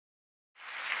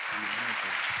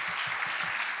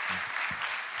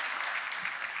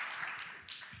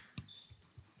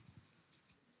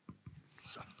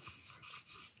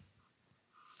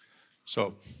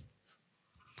So,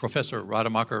 Professor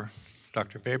Rademacher,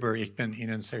 Dr. Weber, ich bin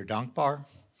Ihnen sehr dankbar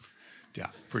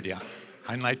für die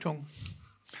Einleitung.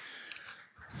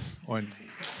 Und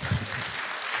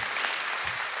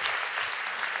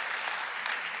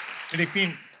ich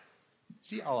bin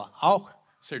Sie auch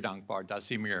sehr dankbar, dass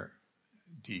Sie mir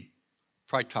die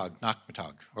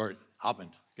Freitagnachmittag oder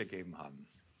Abend gegeben haben.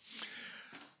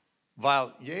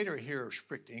 Weil jeder hier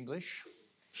spricht Englisch,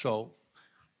 so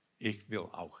ich will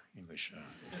auch Englisch.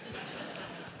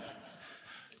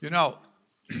 You know,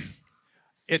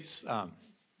 it's,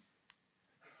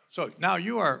 so now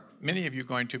many of you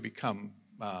going to become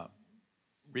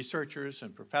researchers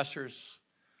and professors.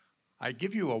 I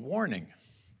give you a warning.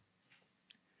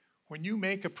 When you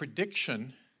make a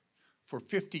prediction for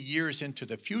 50 years into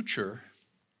the future,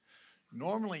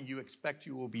 normally you expect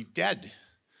you will be dead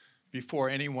before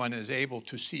anyone is able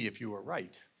to see if you were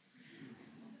right.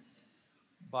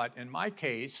 But in my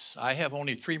case, I have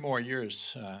only 3 more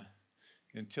years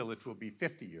until it will be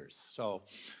 50 years. So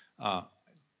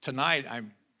tonight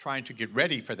I'm trying to get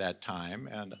ready for that time,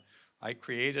 and I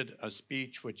created a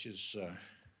speech which is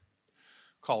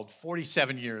called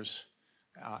 47 Years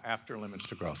After Limits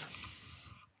to Growth.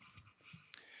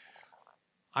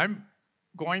 I'm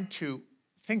going to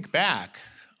think back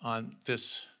on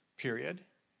this period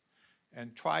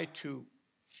and try to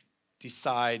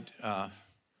decide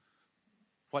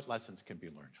what lessons can be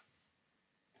learned.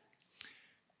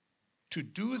 To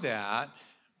do that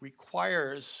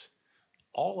requires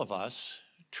all of us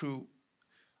to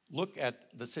look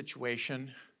at the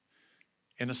situation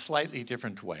in a slightly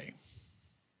different way.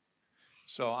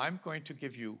 So I'm going to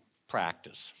give you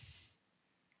practice.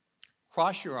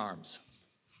 Cross your arms.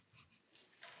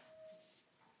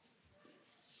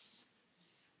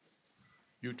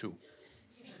 You too.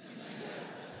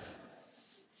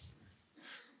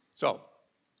 So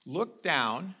look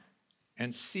down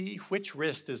and see which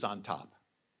wrist is on top.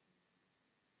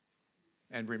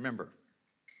 And remember.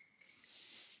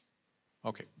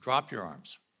 Okay, drop your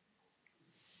arms.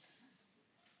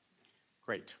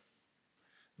 Great.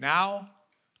 Now,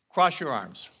 cross your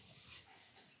arms.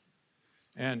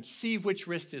 And see which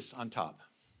wrist is on top.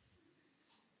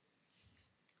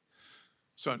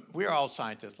 So we're all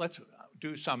scientists. Let's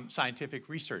do some scientific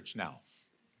research now.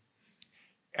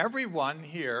 Everyone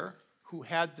here who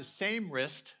had the same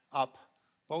wrist up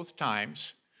both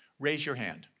times, raise your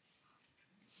hand.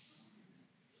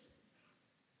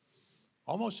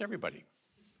 Almost everybody.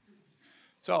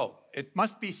 So it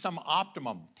must be some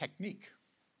optimum technique.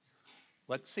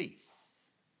 Let's see.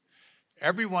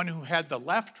 Everyone who had the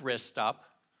left wrist up,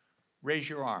 raise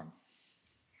your arm.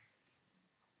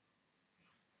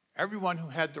 Everyone who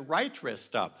had the right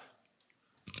wrist up,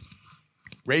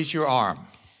 raise your arm.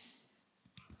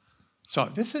 So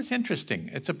this is interesting.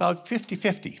 It's about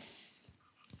 50-50.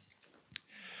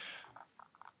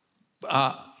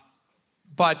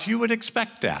 But you would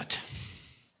expect that.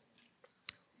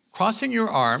 Crossing your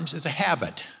arms is a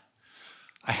habit.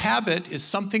 A habit is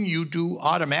something you do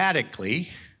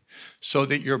automatically so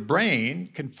that your brain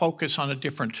can focus on a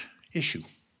different issue.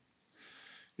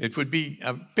 It would be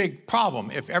a big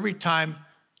problem if every time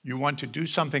you want to do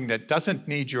something that doesn't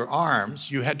need your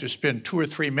arms, you had to spend 2 or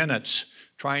 3 minutes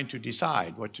trying to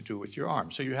decide what to do with your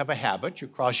arms. So you have a habit, you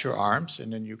cross your arms,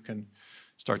 and then you can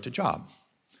start the job.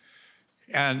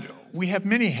 And we have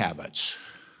many habits,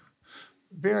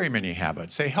 very many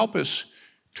habits. They help us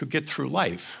to get through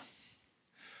life.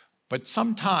 But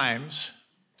sometimes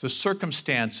the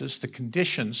circumstances, the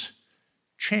conditions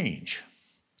change.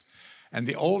 And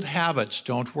the old habits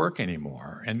don't work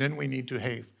anymore. And then we need to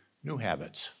have new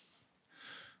habits.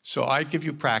 So I give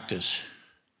you practice.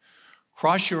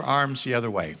 Cross your arms the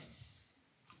other way.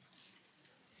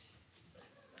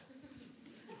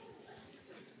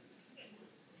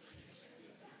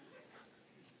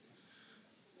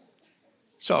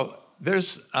 So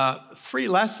there's 3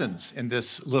 lessons in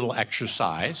this little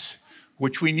exercise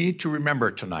which we need to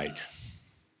remember tonight.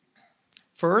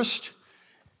 First,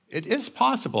 it is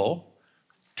possible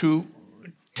to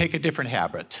take a different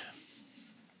habit.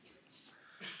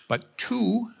 But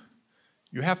 2,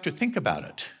 you have to think about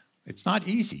it. It's not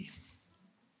easy.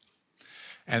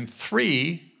 And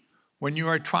 3, when you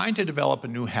are trying to develop a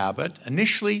new habit,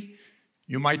 initially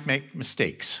you might make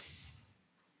mistakes.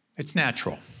 It's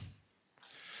natural.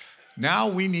 Now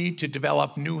we need to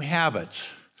develop new habits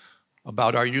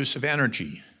about our use of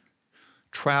energy,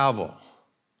 travel,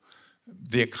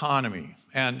 the economy,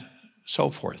 and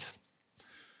so forth.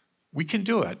 We can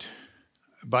do it,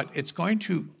 but it's going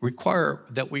to require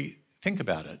that we think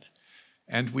about it.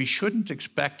 And we shouldn't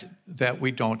expect that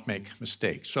we don't make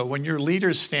mistakes. So when your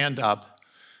leaders stand up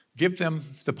give them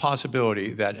the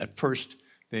possibility that at first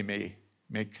they may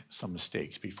make some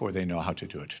mistakes before they know how to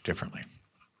do it differently.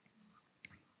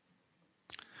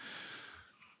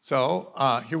 So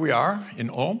here we are in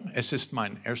Ulm. Es ist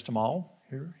mein erstes Mal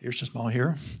hier.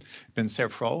 Ich bin sehr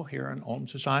froh, hier in Ulm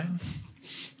zu sein.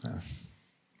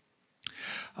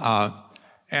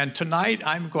 And tonight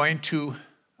I'm going to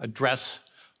address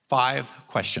 5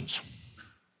 questions.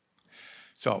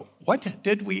 So what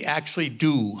did we actually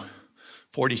do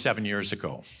 47 years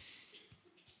ago?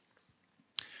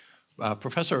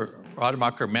 Professor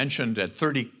Rademacher mentioned that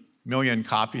 30 million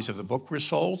copies of the book were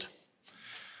sold.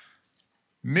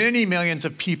 Many millions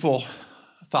of people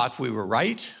thought we were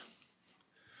right.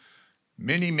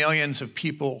 Many millions of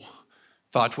people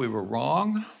thought we were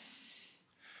wrong.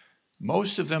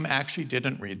 Most of them actually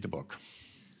didn't read the book.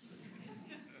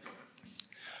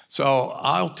 So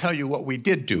I'll tell you what we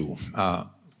did do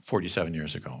 47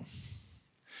 years ago.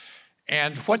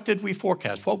 And what did we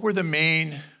forecast? What were the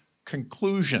main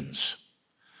conclusions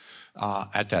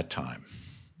at that time?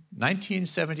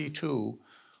 1972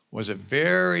 was a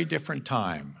very different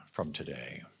time from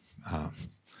today.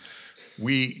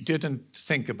 We didn't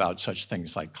think about such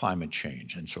things like climate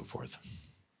change and so forth.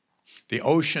 The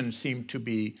ocean seemed to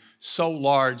be so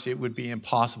large it would be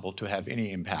impossible to have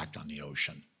any impact on the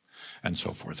ocean and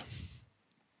so forth.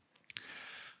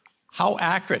 How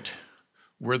accurate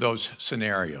were those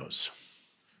scenarios?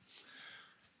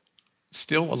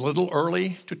 Still a little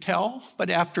early to tell, but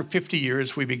after 50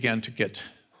 years we began to get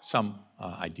some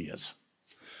ideas.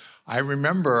 I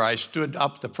remember I stood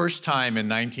up the first time in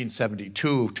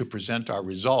 1972 to present our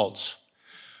results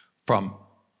from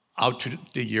out to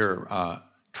the year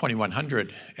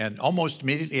 2100, and almost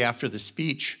immediately after the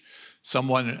speech,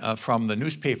 someone from the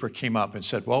newspaper came up and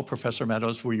said, well, Professor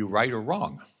Meadows, were you right or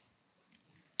wrong?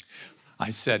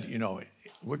 I said, you know,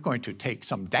 we're going to take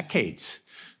some decades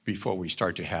before we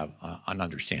start to have an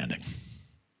understanding.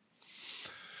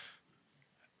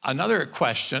 Another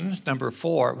question, number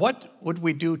 4, what would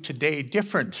we do today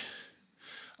different,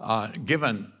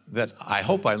 given that I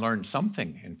hope I learned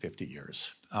something in 50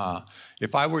 years?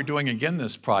 If I were doing again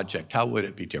this project, how would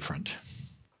it be different?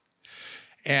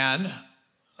 And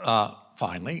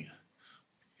finally,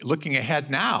 looking ahead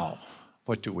now,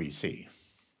 what do we see?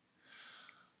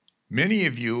 Many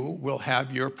of you will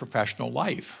have your professional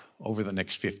life over the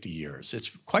next 50 years.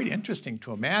 It's quite interesting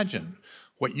to imagine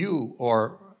what you,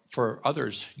 or for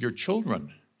others, your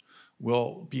children,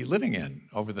 will be living in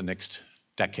over the next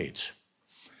decades.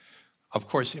 Of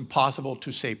course, impossible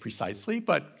to say precisely,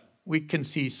 but we can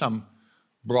see some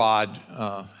broad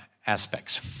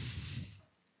aspects.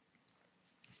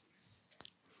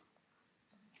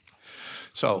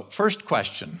 So, first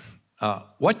question,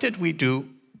 what did we do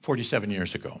 47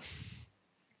 years ago?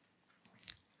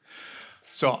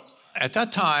 So, at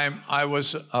that time, I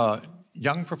was a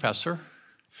young professor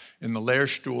in the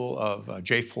Lehrstuhl of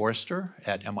J. Forrester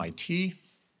at MIT.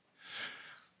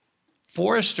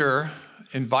 Forrester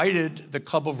invited the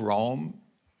Club of Rome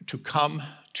to come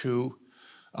to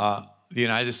the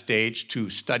United States to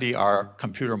study our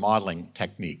computer modeling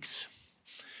techniques.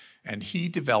 And he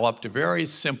developed a very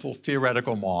simple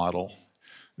theoretical model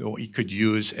that we could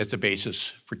use as a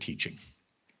basis for teaching.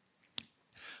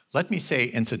 Let me say,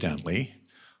 incidentally,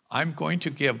 I'm going to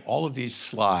give all of these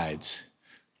slides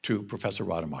to Professor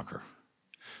Rademacher.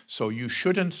 So you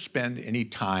shouldn't spend any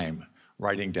time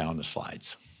writing down the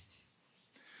slides.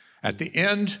 At the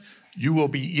end, you will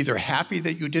be either happy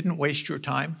that you didn't waste your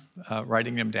time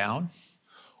writing them down,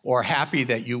 or happy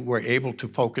that you were able to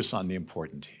focus on the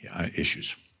important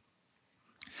issues.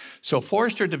 So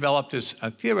Forrester developed this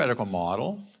theoretical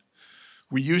model.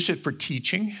 We used it for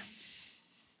teaching.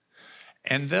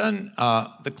 And then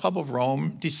the Club of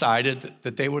Rome decided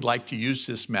that they would like to use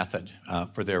this method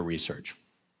for their research.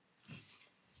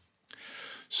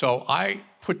 So I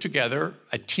put together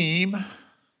a team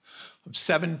of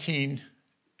 17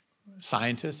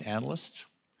 scientists, analysts,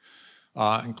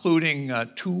 including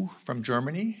 2 from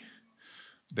Germany.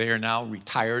 They are now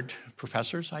retired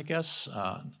professors, I guess.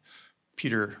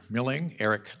 Peter Milling,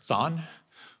 Eric Zahn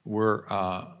were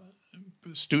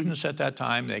students at that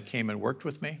time. They came and worked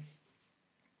with me.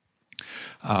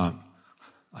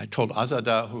 I told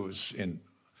Azada, who's in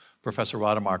Professor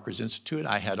Rademacher's institute,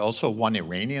 I had also one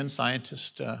Iranian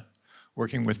scientist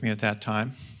working with me at that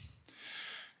time.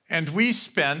 And we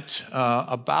spent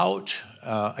about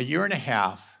a year and a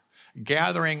half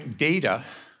gathering data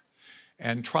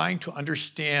and trying to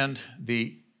understand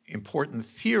the important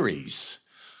theories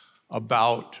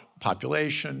about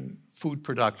population, food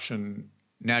production,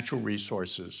 natural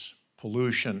resources,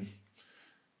 pollution,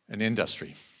 and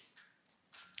industry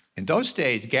In those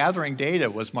days, gathering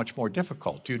data was much more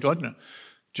difficult. You don't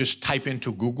just type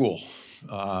into Google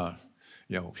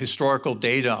historical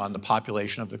data on the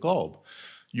population of the globe.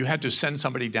 You had to send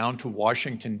somebody down to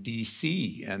Washington,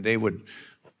 D.C., and they would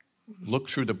look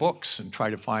through the books and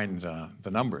try to find the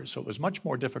numbers. So it was a much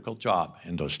more difficult job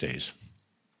in those days.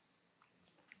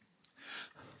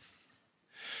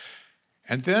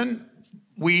 And then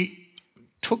we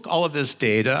took all of this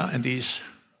data and these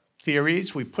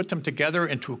theories, we put them together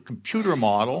into a computer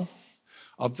model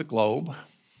of the globe.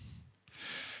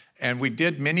 And we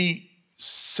did many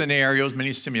scenarios,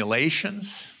 many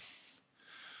simulations,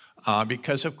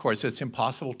 because of course it's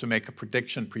impossible to make a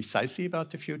prediction precisely about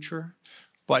the future.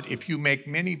 But if you make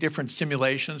many different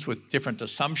simulations with different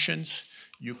assumptions,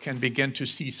 you can begin to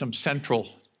see some central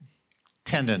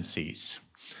tendencies.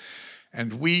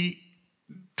 And we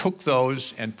took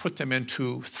those and put them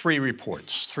into 3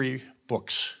 reports, 3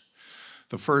 books.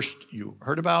 The first you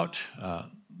heard about,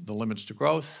 The Limits to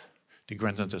Growth, Die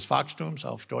Grenzen des Wachstums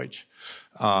auf Deutsch,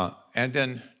 and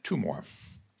then 2 more,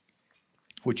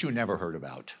 which you never heard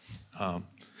about,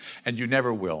 and you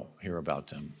never will hear about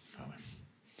them.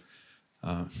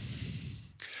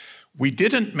 We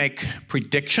didn't make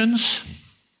predictions.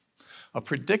 A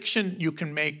prediction you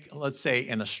can make, let's say,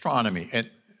 in astronomy,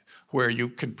 where you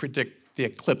can predict the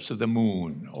eclipse of the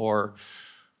moon or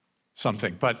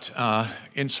something. But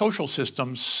in social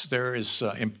systems, there is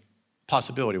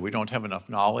impossibility. We don't have enough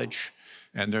knowledge,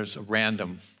 and there's a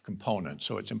random component,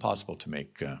 so it's impossible to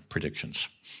make predictions.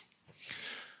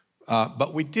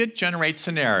 But we did generate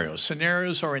scenarios.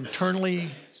 Scenarios are internally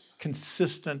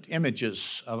consistent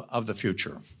images of the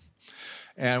future.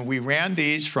 And we ran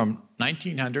these from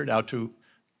 1900 out to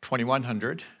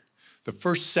 2100. The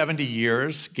first 70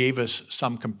 years gave us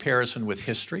some comparison with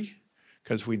history,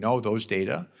 because we know those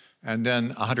data, and then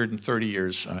 130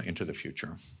 years into the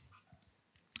future.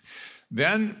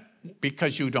 Then,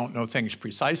 because you don't know things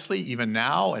precisely, even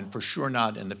now, and for sure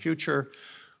not in the future,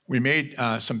 we made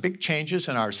some big changes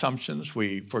in our assumptions.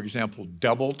 We, for example,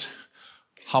 doubled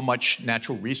how much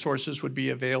natural resources would be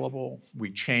available.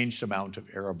 We changed the amount of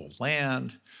arable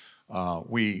land.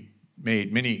 We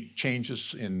made many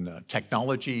changes in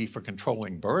technology for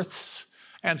controlling births,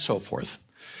 and so forth,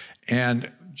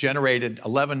 and generated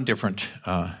 11 different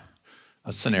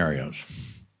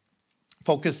scenarios,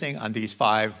 focusing on these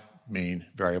 5 main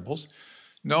variables.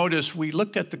 Notice we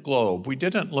looked at the globe. We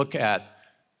didn't look at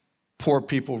poor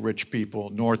people, rich people,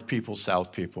 north people,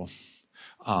 south people.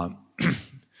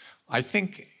 I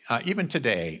think even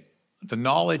today, the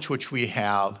knowledge which we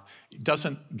have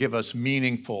doesn't give us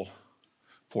meaningful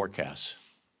forecasts.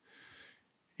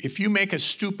 If you make a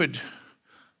stupid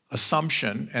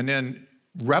assumption and then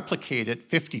replicate it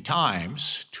 50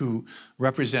 times to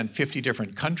represent 50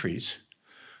 different countries,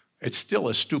 it's still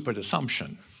a stupid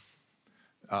assumption.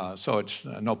 So it's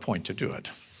no point to do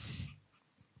it.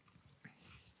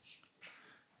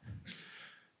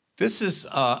 This is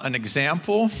an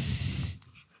example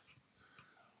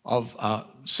of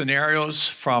scenarios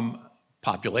from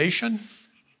population.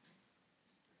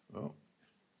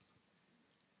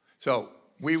 So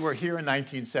we were here in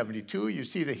 1972. You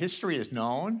see the history is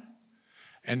known.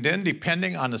 And then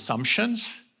depending on assumptions,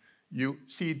 you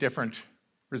see different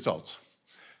results.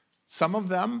 Some of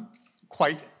them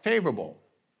quite favorable,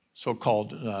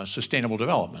 so-called sustainable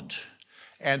development.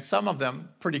 And some of them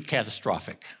pretty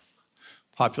catastrophic.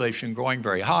 Population growing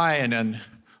very high and then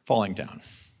falling down.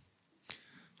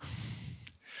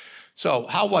 So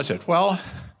how was it? Well,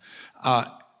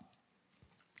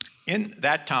 in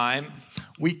that time,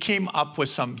 we came up with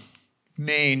some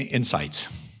main insights.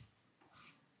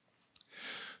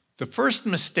 The first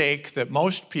mistake that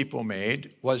most people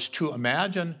made was to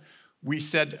imagine we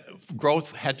said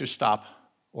growth had to stop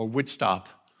or would stop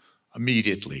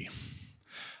immediately.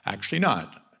 Actually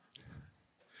not.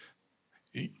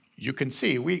 You can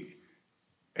see we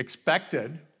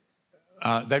expected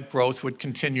that growth would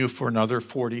continue for another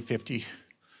 40, 50,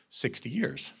 60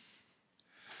 years.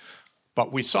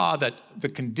 But we saw that the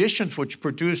conditions which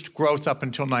produced growth up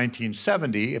until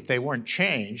 1970, if they weren't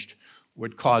changed,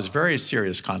 would cause very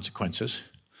serious consequences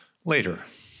later.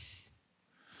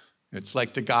 It's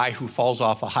like the guy who falls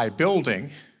off a high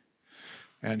building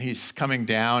and he's coming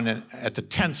down, and at the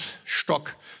 10th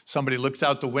stock, somebody looks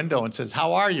out the window and says,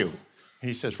 "How are you?"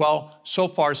 He says, "Well, so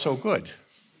far so good."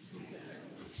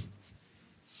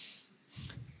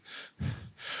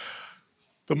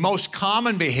 The most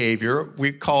common behavior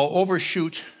we call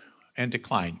overshoot and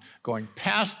decline, going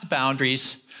past the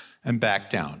boundaries and back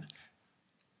down.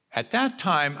 At that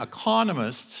time,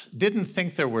 economists didn't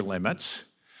think there were limits,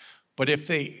 but if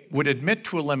they would admit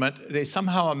to a limit, they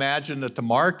somehow imagined that the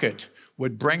market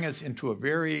would bring us into a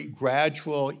very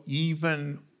gradual,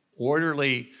 even,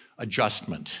 orderly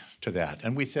adjustment to that.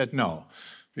 And we said no.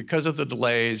 Because of the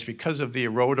delays, because of the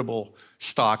erodible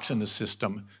stocks in the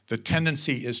system, the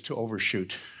tendency is to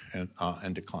overshoot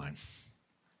and decline.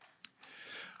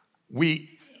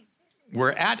 We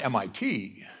were at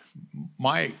MIT.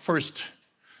 My first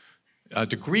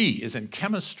degree is in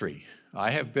chemistry. I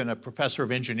have been a professor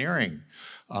of engineering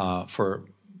for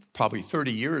probably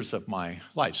 30 years of my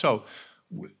life. So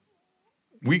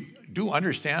we do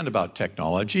understand about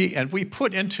technology, and we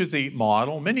put into the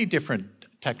model many different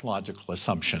technological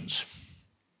assumptions.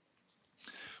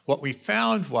 What we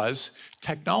found was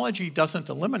technology doesn't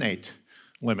eliminate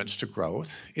limits to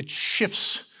growth. It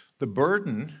shifts the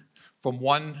burden from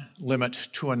one limit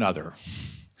to another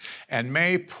and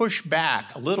may push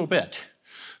back a little bit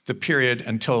the period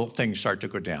until things start to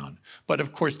go down. But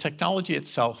of course, technology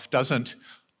itself doesn't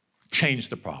change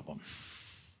the problem.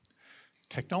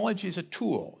 Technology is a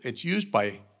tool. It's used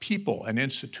by people and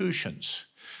institutions.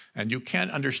 And you can't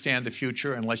understand the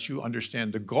future unless you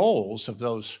understand the goals of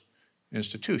those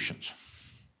institutions.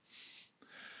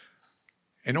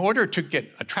 In order to get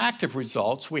attractive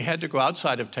results, we had to go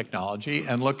outside of technology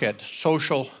and look at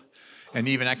social and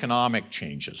even economic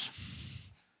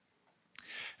changes.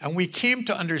 And we came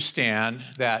to understand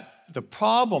that the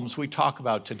problems we talk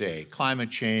about today,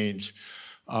 climate change,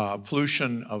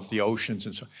 pollution of the oceans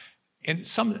and so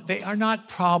on, they are not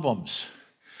problems.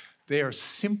 They are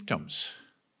symptoms.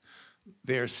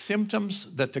 They are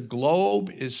symptoms that the globe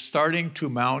is starting to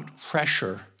mount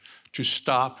pressure to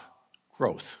stop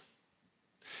growth.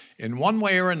 In one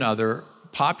way or another,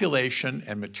 population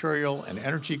and material and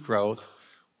energy growth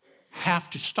have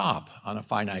to stop on a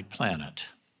finite planet.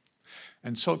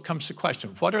 And so it comes to the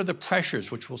question, what are the pressures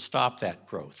which will stop that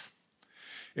growth?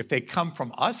 If they come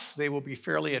from us, they will be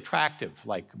fairly attractive,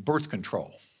 like birth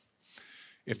control.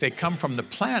 If they come from the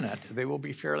planet, they will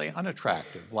be fairly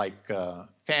unattractive, like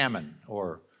famine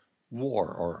or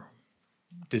war or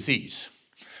disease.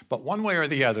 But one way or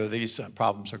the other, these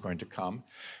problems are going to come.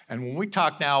 And when we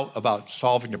talk now about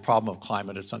solving the problem of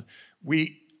climate,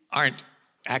 we aren't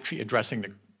actually addressing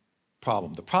the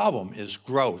problem. The problem is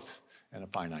growth in a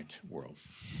finite world.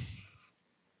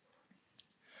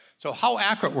 So how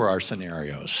accurate were our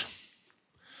scenarios?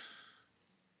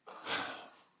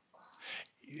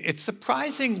 It's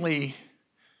surprisingly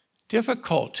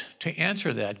difficult to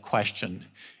answer that question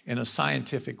in a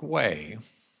scientific way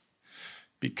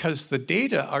because the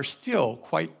data are still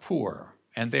quite poor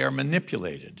and they are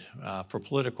manipulated for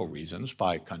political reasons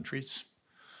by countries.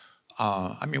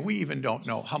 I mean, we even don't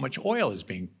know how much oil is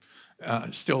being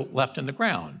still left in the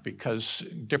ground because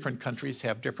different countries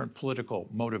have different political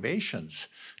motivations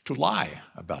to lie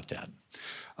about that.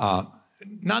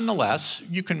 Nonetheless,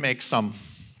 you can make some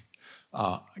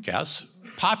guess.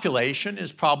 Population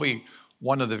is probably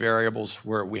one of the variables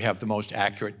where we have the most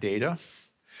accurate data.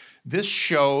 This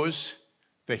shows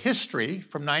the history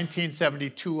from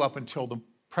 1972 up until the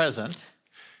present,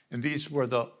 and these were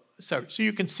so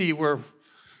you can see where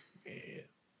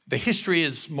the history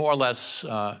is more or less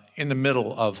in the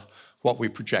middle of what we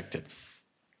projected.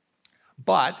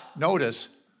 But notice,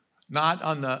 not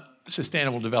on the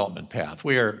sustainable development path.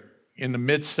 We are in the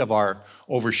midst of our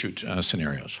overshoot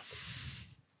scenarios.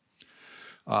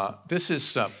 This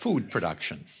is food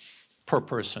production per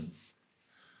person.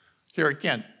 Here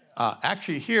again,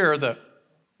 actually here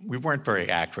we weren't very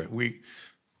accurate.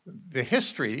 The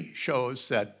history shows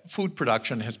that food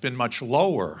production has been much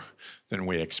lower than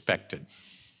we expected.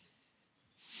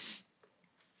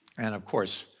 And of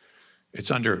course,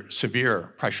 it's under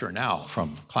severe pressure now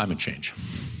from climate change.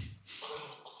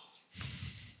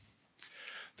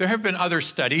 There have been other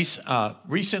studies.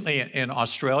 Recently in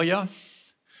Australia,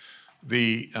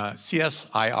 the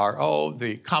CSIRO,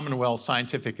 the Commonwealth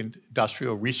Scientific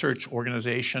Industrial Research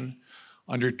Organization,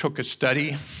 undertook a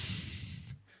study.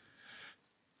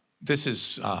 This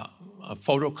is a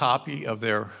photocopy of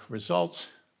their results.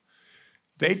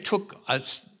 They took a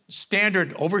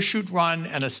standard overshoot run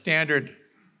and a standard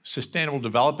sustainable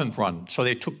development run. So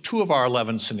they took 2 of our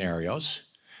 11 scenarios.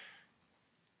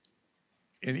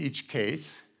 In each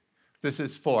case, this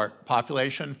is for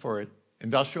population, for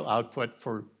industrial output,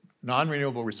 for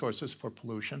non-renewable resources, for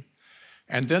pollution.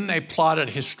 And then they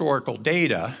plotted historical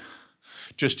data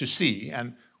just to see.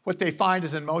 And what they find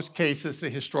is in most cases, the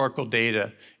historical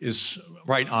data is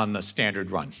right on the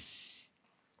standard run.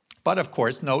 But of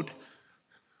course, note,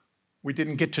 we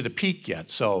didn't get to the peak yet.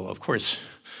 So of course,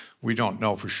 we don't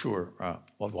know for sure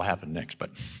what will happen next. But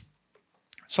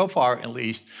so far, at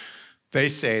least, they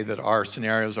say that our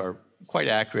scenarios are quite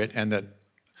accurate and that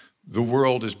the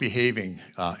world is behaving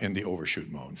in the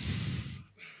overshoot mode.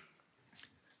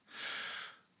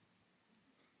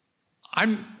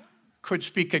 I could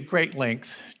speak at great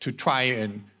length to try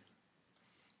and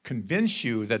convince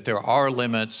you that there are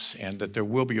limits and that there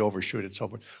will be overshoot and so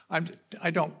forth.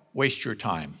 I don't waste your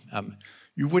time.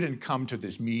 You wouldn't come to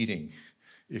this meeting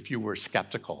if you were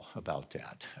skeptical about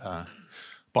that.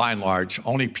 By and large,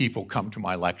 only people come to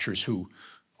my lectures who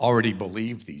already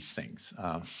believe these things.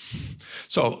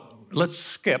 So let's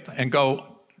skip and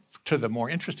go to the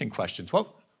more interesting questions.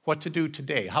 What to do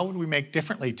today? How would we make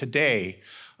differently today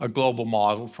a global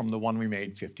model from the one we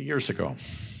made 50 years ago?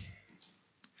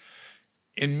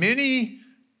 In many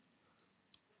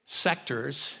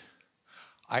sectors,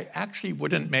 I actually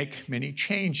wouldn't make many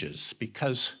changes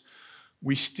because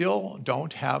we still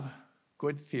don't have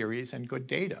good theories and good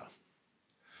data.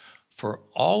 For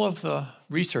all of the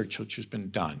research which has been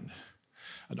done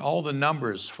and all the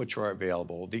numbers which are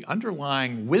available, the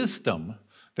underlying wisdom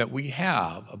that we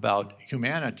have about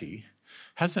humanity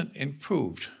hasn't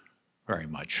improved very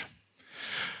much.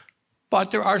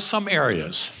 But there are some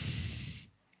areas.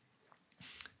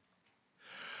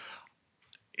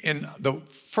 In the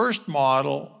first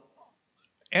model,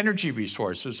 energy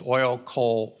resources, oil,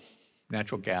 coal,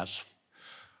 natural gas,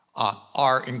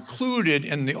 are included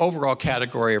in the overall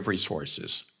category of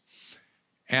resources.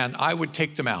 And I would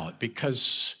take them out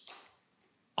because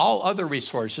all other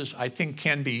resources, I think,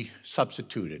 can be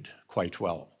substituted quite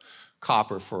well.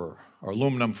 Copper for, or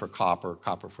aluminum for copper,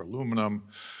 copper for aluminum,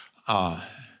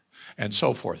 and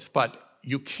so forth. But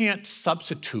you can't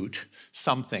substitute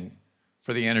something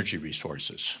for the energy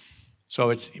resources. So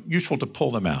it's useful to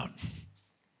pull them out.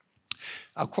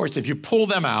 Of course, if you pull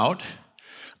them out,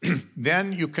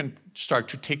 then you can start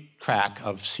to take track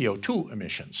of CO2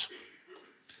 emissions.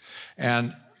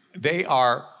 And they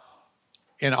are,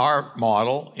 in our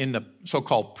model, in the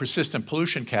so-called persistent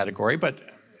pollution category, but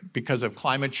because of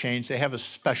climate change, they have a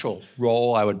special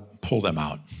role. I would pull them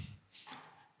out.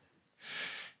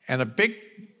 And a big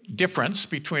difference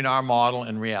between our model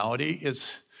and reality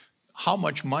is how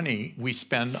much money we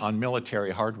spend on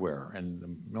military hardware and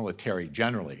the military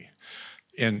generally.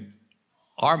 In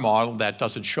our model, that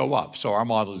doesn't show up. So our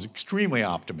model is extremely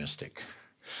optimistic.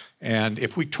 And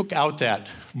if we took out that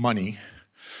money,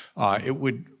 it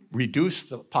would reduce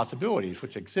the possibilities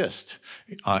which exist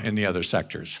in the other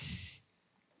sectors.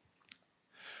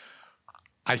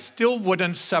 I still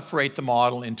wouldn't separate the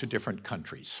model into different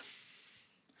countries.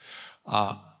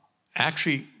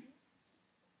 Actually,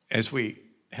 as we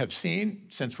have seen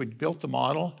since we built the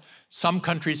model, some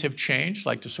countries have changed,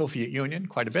 like the Soviet Union,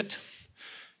 quite a bit.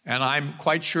 And I'm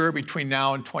quite sure between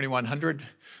now and 2100,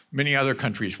 many other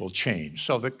countries will change.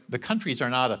 So the countries are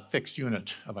not a fixed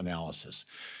unit of analysis.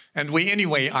 And we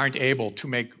anyway aren't able to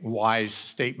make wise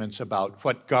statements about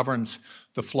what governs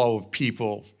the flow of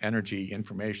people, energy,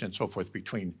 information, and so forth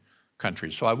between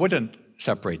countries. So I wouldn't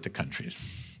separate the countries.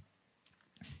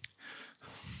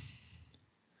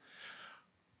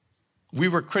 We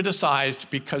were criticized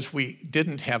because we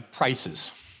didn't have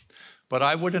prices, but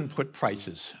I wouldn't put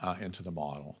prices into the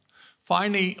model.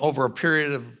 Finally, over a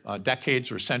period of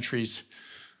decades or centuries,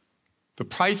 the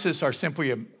prices are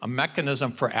simply a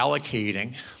mechanism for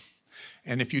allocating,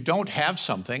 and if you don't have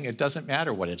something, it doesn't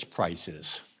matter what its price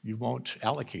is. You won't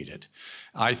allocate it.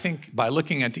 I think by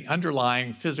looking at the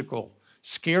underlying physical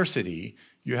scarcity,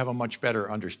 you have a much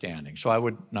better understanding. So I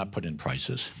would not put in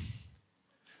prices.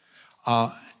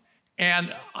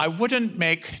 And I wouldn't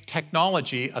make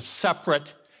technology a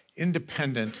separate,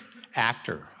 independent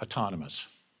actor, autonomous.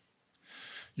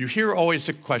 You hear always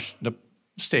the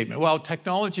statement, well,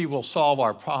 technology will solve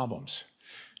our problems.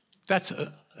 That's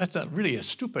really a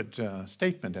stupid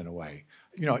statement in a way.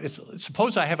 You know,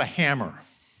 suppose I have a hammer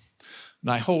and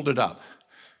I hold it up.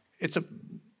 It's a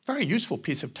very useful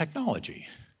piece of technology.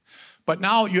 But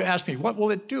now you ask me, what will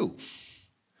it do?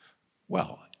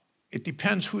 Well, it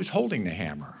depends who's holding the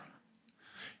hammer.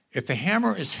 If the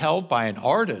hammer is held by an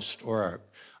artist or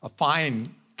a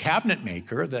fine cabinet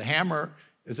maker, the hammer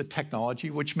is a technology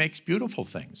which makes beautiful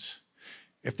things.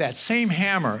 If that same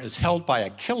hammer is held by a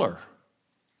killer,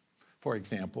 for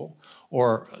example,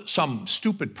 or some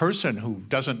stupid person who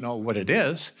doesn't know what it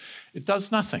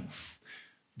does nothing.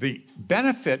 The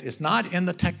benefit is not in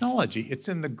the technology, it's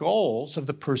in the goals of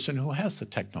the person who has the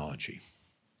technology.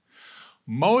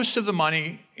 Most of the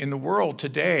money in the world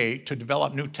today to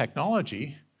develop new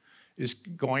technology is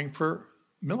going for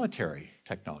military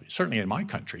technology, certainly in my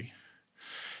country.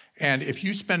 And if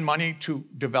you spend money to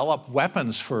develop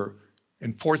weapons for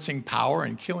enforcing power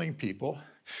and killing people,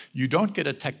 you don't get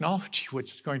a technology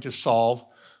which is going to solve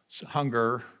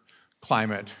hunger,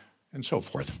 climate, and so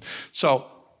forth. So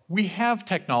we have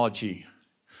technology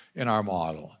in our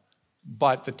model,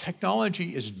 but the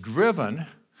technology is driven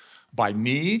by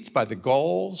needs, by the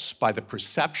goals, by the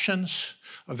perceptions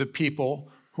of the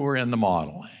people who are in the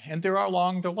model. And there are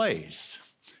long delays.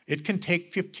 It can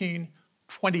take 15,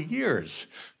 20 years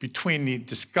between the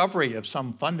discovery of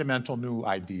some fundamental new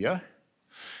idea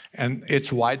and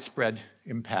its widespread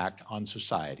impact on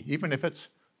society, even if it's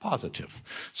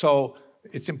positive. So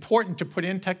it's important to put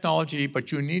in technology,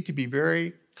 but you need to be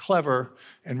very clever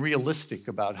and realistic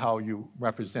about how you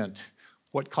represent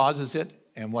what causes it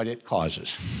and what it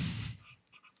causes.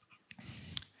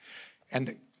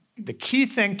 And the key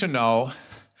thing to know,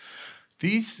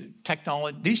 these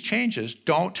changes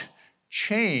don't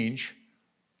change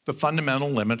the fundamental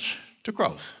limits to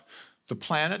growth. The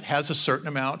planet has a certain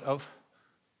amount of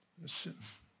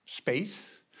space,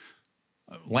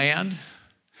 land.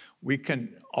 We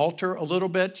can alter a little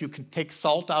bit. You can take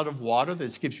salt out of water.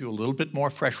 This gives you a little bit more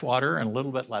fresh water and a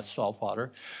little bit less salt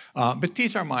water. But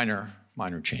these are minor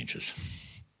changes.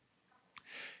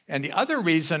 And the other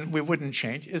reason we wouldn't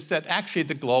change is that actually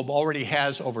the globe already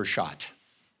has overshot.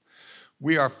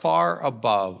 We are far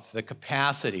above the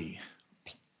capacity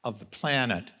of the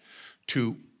planet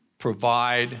to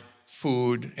provide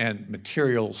food and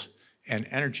materials and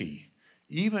energy,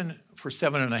 even for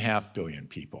 7.5 billion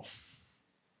people.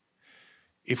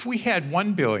 If we had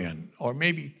 1 billion or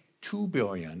maybe 2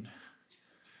 billion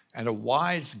and a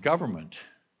wise government,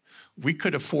 we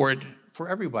could afford for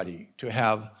everybody to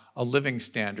have a living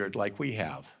standard like we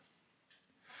have.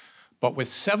 But with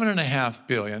 7.5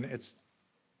 billion, it's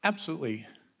absolutely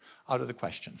out of the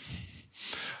question.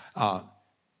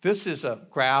 This is a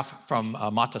graph from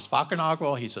Matas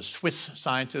Fakernagel. He's a Swiss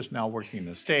scientist now working in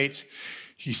the States.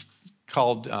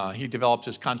 He developed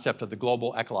his concept of the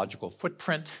global ecological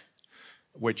footprint,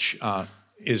 which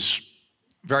is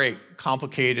very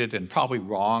complicated and probably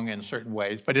wrong in certain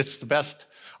ways, but it's the best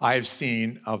I've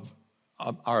seen of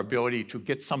our ability to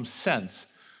get some sense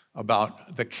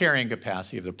about the carrying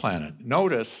capacity of the planet.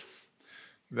 Notice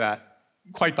that,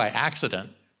 quite by accident,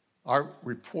 our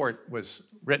report was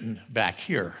written back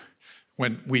here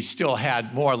when we still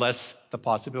had more or less the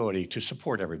possibility to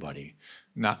support everybody.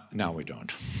 Now we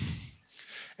don't.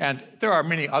 And there are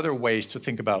many other ways to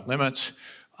think about limits.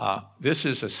 This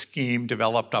is a scheme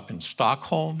developed up in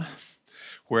Stockholm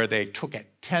where they took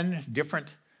 10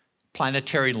 different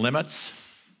planetary limits.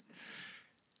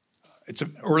 It's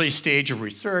an early stage of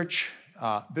research.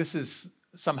 This is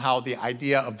somehow the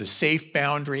idea of the safe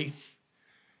boundary.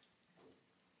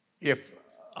 If,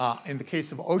 in the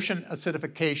case of ocean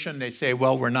acidification, they say,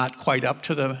 well, we're not quite up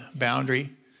to the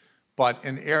boundary. But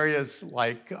in areas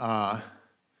like the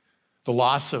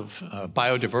loss of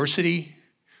biodiversity,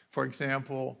 for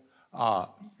example,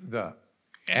 the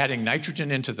adding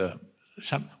nitrogen into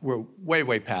we're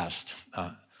way past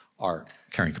our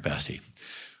carrying capacity.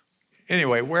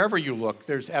 Anyway, wherever you look,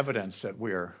 there's evidence that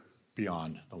we're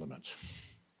beyond the limits.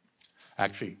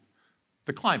 Actually,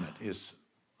 the climate is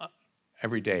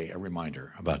every day a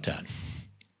reminder about that.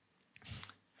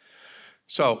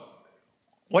 So,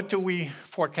 what do we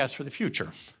forecast for the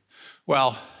future?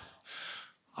 Well,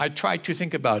 I tried to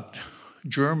think about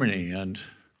Germany and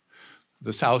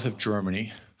the south of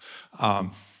Germany,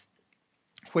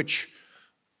 which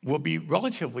will be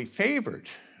relatively favored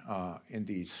in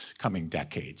these coming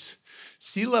decades.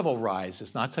 Sea level rise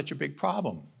is not such a big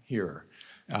problem here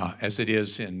as it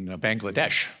is in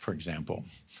Bangladesh, for example.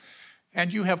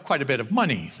 And you have quite a bit of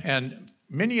money. And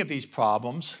many of these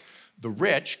problems, the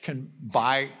rich can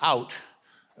buy out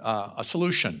a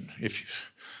solution.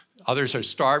 If others are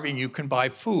starving, you can buy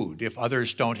food. If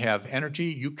others don't have energy,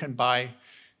 you can buy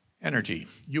energy.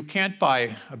 You can't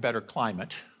buy a better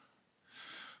climate.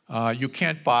 You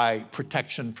can't buy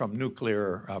protection from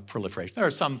nuclear proliferation. There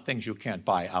are some things you can't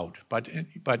buy out, but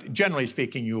generally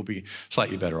speaking, you'll be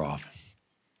slightly better off.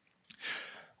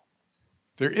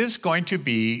 There is going to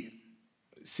be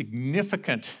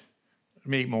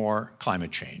significantly more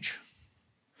climate change.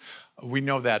 We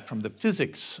know that from the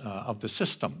physics of the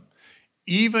system.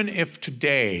 Even if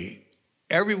today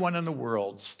everyone in the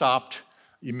world stopped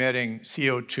emitting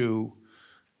CO2,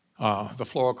 the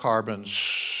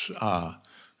fluorocarbons,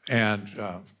 and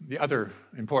the other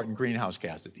important greenhouse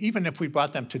gases, even if we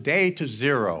brought them today to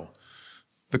zero,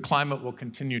 the climate will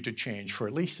continue to change for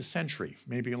at least a century,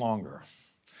 maybe longer.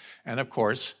 And of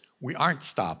course, we aren't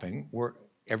stopping. We're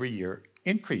every year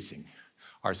increasing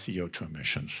our CO2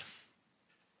 emissions.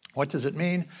 What does it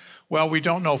mean? Well, we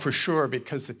don't know for sure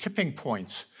because the tipping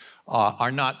points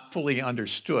are not fully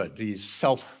understood, these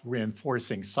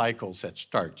self-reinforcing cycles that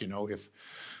start. You know, if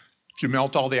you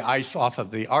melt all the ice off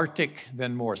of the Arctic,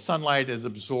 then more sunlight is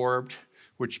absorbed,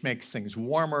 which makes things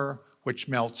warmer, which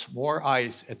melts more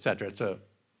ice, et cetera. It's a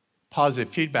positive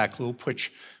feedback loop,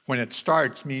 which when it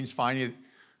starts means finally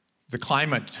the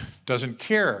climate doesn't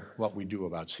care what we do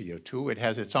about CO2. It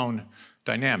has its own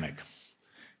dynamic.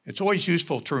 It's always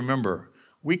useful to remember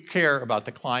we care about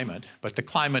the climate, but the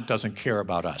climate doesn't care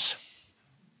about us.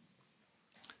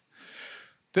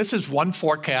 This is one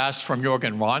forecast from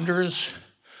Jorgen Ronders,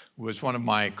 who was one of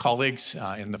my colleagues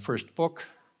in the first book.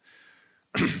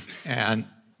 And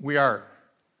we are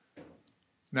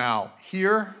now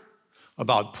here,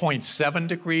 about 0.7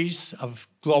 degrees of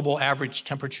global average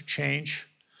temperature change.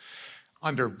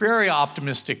 Under very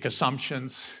optimistic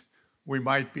assumptions, we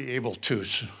might be able to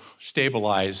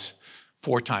stabilize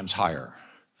 4 times higher.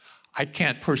 I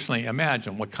can't personally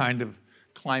imagine what kind of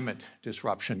climate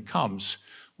disruption comes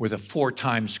with a 4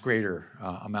 times greater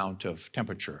amount of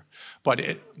temperature. But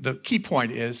the key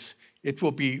point is it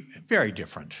will be very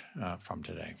different from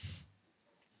today.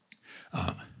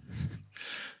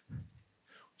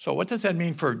 So what does that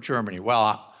mean for Germany?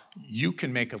 Well, you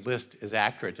can make a list as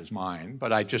accurate as mine,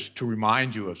 but just to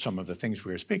remind you of some of the things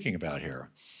we were speaking about here.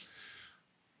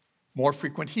 More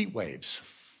frequent heat waves.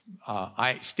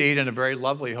 I stayed in a very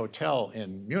lovely hotel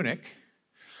in Munich,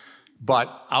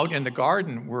 but out in the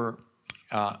garden were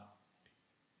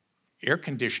air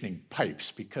conditioning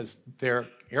pipes because their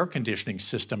air conditioning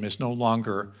system is no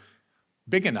longer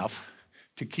big enough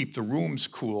to keep the rooms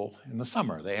cool in the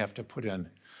summer. They have to put in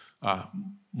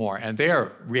more, and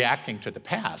they're reacting to the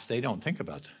past. They don't think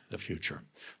about the future.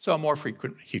 So more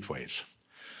frequent heat waves.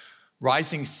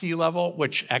 Rising sea level,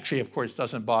 which actually, of course,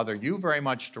 doesn't bother you very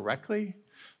much directly,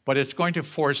 but it's going to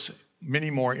force many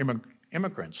more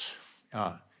immigrants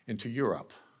into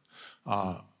Europe.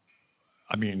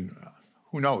 I mean,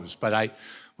 who knows? But I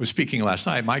was speaking last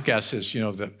night. My guess is,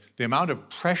 the amount of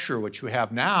pressure which you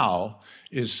have now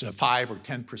is 5 or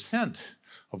 10%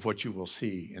 of what you will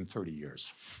see in 30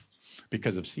 years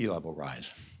because of sea level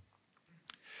rise.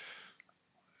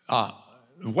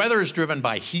 The weather is driven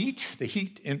by heat. The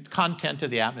heat content of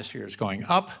the atmosphere is going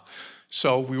up,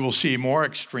 so we will see more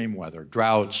extreme weather,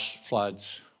 droughts,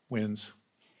 floods, winds,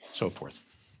 so forth.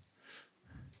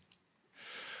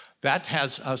 That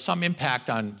has some impact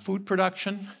on food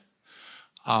production.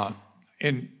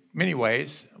 In many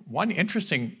ways, one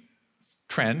interesting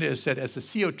trend is that as the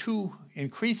CO2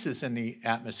 increases in the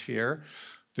atmosphere,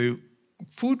 the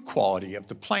food quality of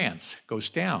the plants goes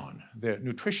down. The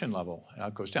nutrition level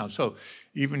goes down. So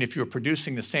even if you're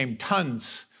producing the same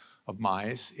tons of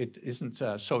maize, it isn't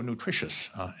so nutritious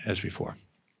as before.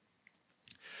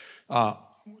 The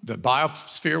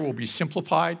biosphere will be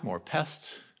simplified, more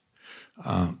pests.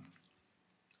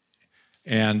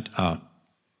 And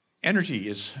energy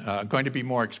is going to be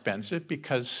more expensive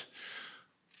because,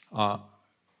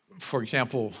 for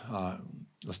example,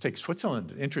 let's take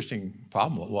Switzerland. Interesting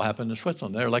problem. What will happen in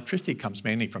Switzerland? Their electricity comes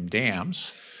mainly from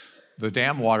dams. The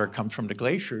dam water comes from the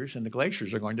glaciers, and the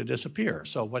glaciers are going to disappear.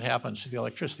 So what happens to the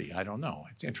electricity? I don't know.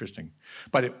 It's interesting.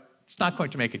 But it's not going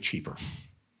to make it cheaper.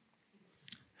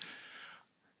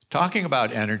 Talking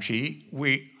about energy,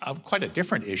 we have quite a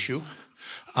different issue.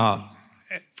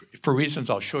 For reasons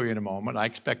I'll show you in a moment, I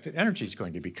expect that energy is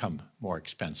going to become more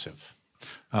expensive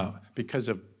because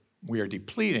we are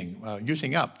depleting,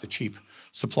 using up the cheap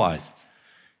supplies.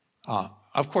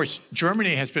 Of course,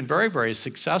 Germany has been very, very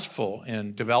successful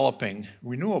in developing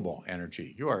renewable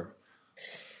energy.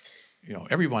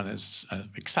 Everyone is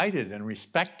excited and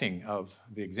respecting of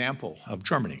the example of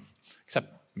Germany,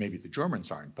 except maybe the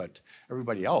Germans aren't, but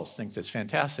everybody else thinks it's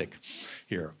fantastic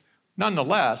here.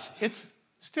 Nonetheless, it's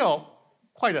still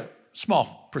quite a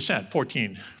small percent,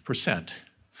 14%.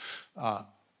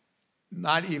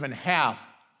 Not even half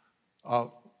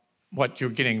of what you're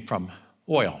getting from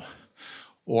oil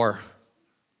or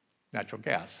natural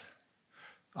gas.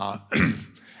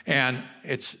 And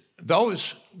it's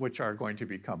those which are going to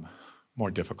become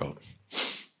more difficult.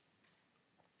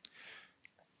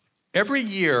 Every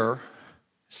year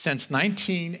since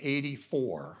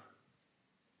 1984,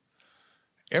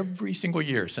 every single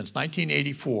year since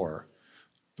 1984,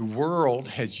 the world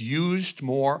has used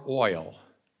more oil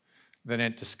than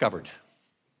it discovered.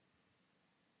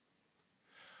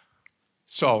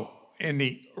 So in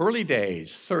the early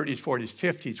days, 30s, 40s,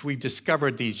 50s, we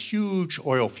discovered these huge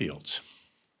oil fields,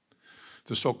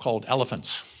 the so-called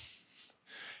elephants.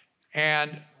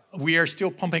 And we are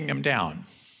still pumping them down.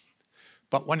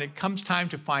 But when it comes time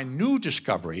to find new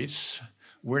discoveries,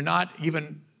 we're not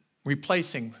even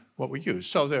replacing what we use.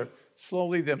 So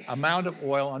slowly the amount of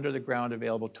oil under the ground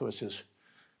available to us is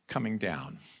coming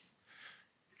down.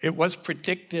 It was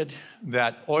predicted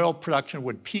that oil production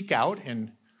would peak out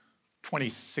in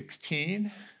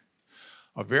 2016.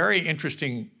 A very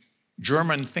interesting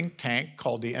German think tank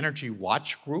called the Energy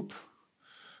Watch Group,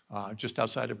 just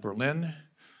outside of Berlin,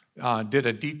 did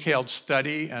a detailed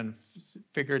study and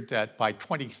figured that by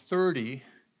 2030,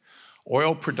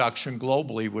 oil production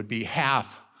globally would be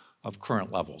half of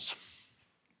current levels.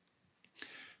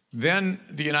 Then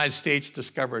the United States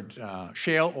discovered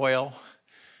shale oil,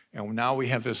 and now we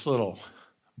have this little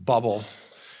bubble.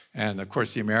 And of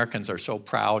course, the Americans are so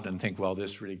proud and think, well,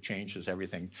 this really changes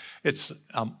everything. It's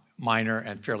a minor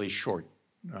and fairly short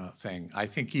thing. I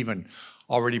think even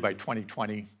already by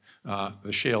 2020,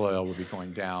 the shale oil will be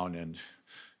going down,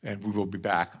 and we will be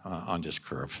back on this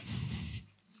curve.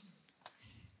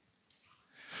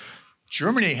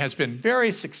 Germany has been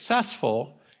very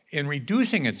successful in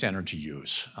reducing its energy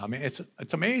use. I mean,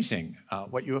 it's amazing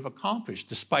what you have accomplished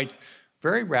despite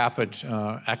very rapid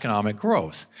economic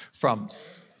growth. From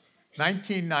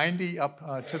 1990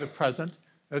 up to the present,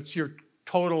 that's your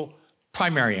total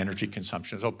primary energy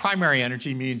consumption. So primary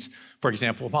energy means, for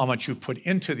example, how much you put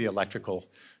into the electrical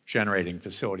generating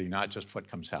facility, not just what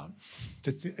comes out.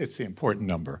 It's the important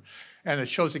number. And it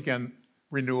shows, again,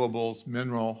 renewables,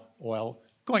 mineral oil,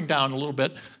 going down a little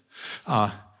bit,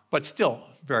 but still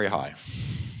very high.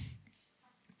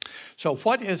 So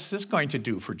what is this going to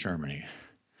do for Germany?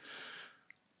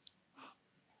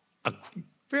 A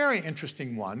very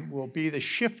interesting one will be the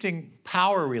shifting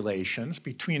power relations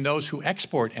between those who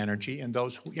export energy and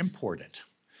those who import it.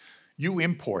 You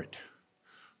import.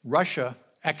 Russia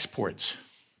exports.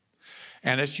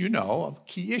 And as you know, a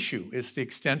key issue is the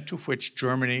extent to which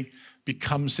Germany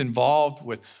becomes involved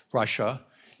with Russia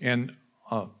in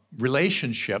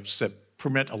relationships that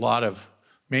permit a lot of,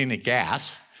 mainly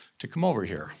gas, to come over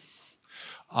here.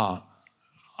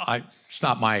 It's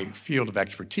not my field of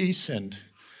expertise, and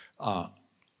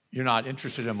you're not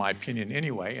interested in my opinion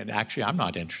anyway, and actually I'm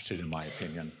not interested in my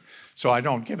opinion, so I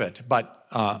don't give it. But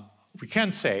we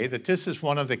can say that this is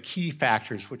one of the key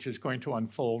factors which is going to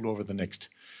unfold over the next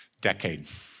decade.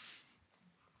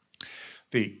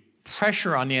 The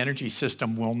pressure on the energy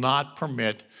system will not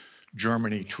permit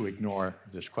Germany to ignore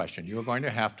this question. You're going to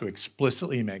have to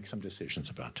explicitly make some decisions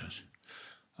about this.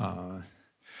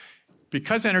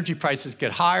 Because energy prices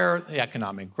get higher, the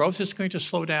economic growth is going to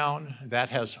slow down. That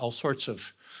has all sorts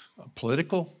of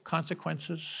political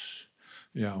consequences.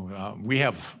 You know, we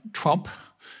have Trump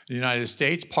in the United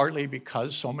States, partly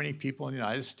because so many people in the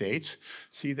United States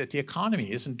see that the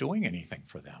economy isn't doing anything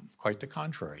for them, quite the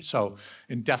contrary. So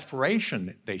in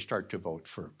desperation, they start to vote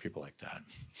for people like that.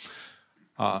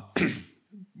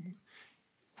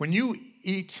 When you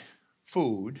eat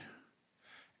food,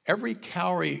 every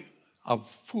calorie of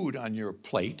food on your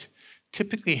plate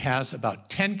typically has about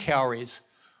 10 calories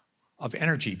of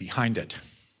energy behind it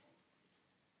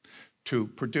to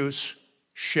produce,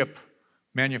 ship,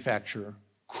 manufacture,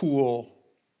 cool,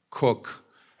 cook,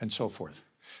 and so forth.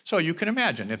 So you can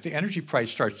imagine if the energy price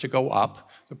starts to go up,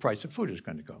 the price of food is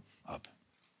going to go up.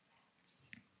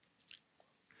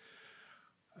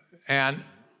 And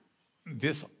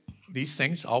these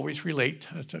things always relate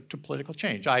to political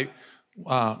change. I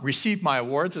received my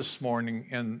award this morning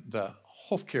in the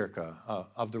Hofkirche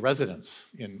of the residents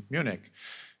in Munich,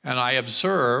 and I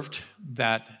observed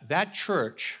that that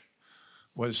church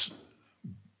was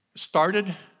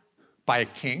started by a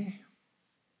king.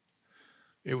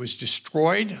 It was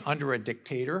destroyed under a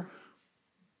dictator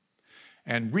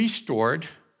and restored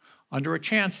under a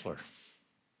chancellor.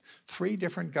 3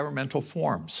 different governmental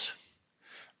forms.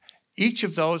 Each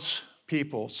of those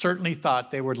people certainly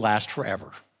thought they would last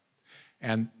forever,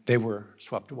 and they were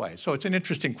swept away. So it's an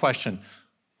interesting question,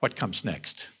 what comes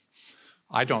next?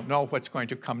 I don't know what's going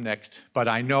to come next, but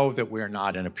I know that we're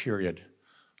not in a period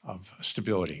of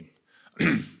stability.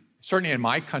 Certainly in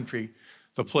my country,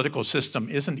 the political system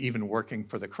isn't even working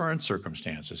for the current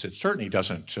circumstances. It certainly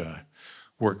doesn't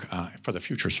work for the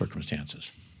future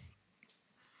circumstances.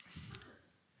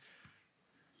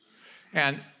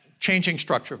 And changing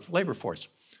structure of labor force.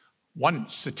 One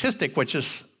statistic which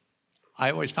is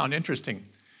I always found interesting,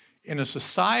 in a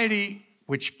society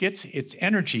which gets its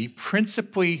energy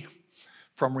principally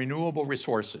from renewable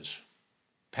resources,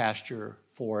 pasture,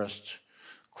 forests,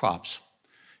 crops,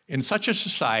 in such a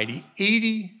society,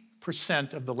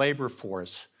 80% of the labor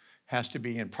force has to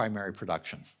be in primary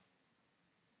production.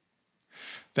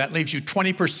 That leaves you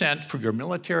 20% for your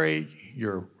military,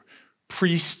 your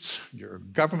priests, your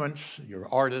governments, your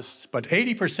artists, but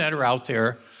 80% are out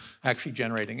there actually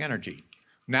generating energy.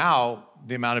 Now,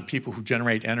 the amount of people who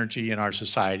generate energy in our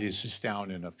societies is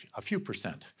down in a few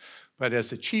percent. But as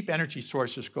the cheap energy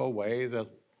sources go away, the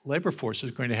labor force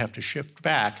is going to have to shift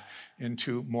back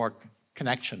into more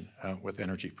connection with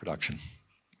energy production.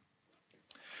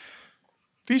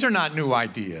 These are not new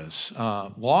ideas.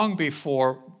 Long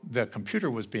before the computer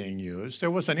was being used,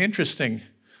 there was an interesting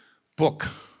book.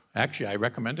 Actually, I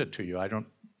recommend it to you. I don't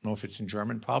know if it's in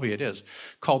German, probably it is,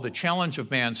 called The Challenge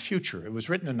of Man's Future. It was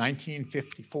written in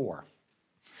 1954.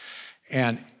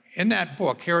 And in that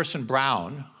book, Harrison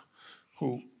Brown,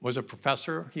 who was a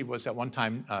professor, he was at one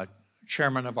time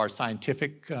chairman of our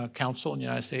scientific council in the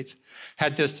United States,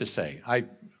 had this to say. I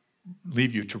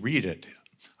leave you to read it.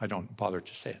 I don't bother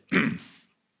to say it.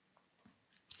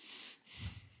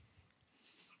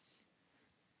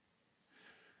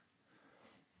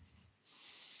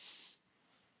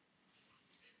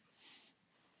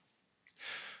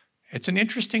 It's an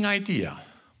interesting idea,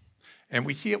 and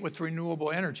we see it with renewable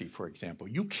energy, for example.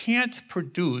 You can't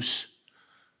produce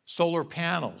solar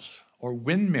panels or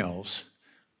windmills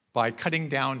by cutting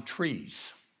down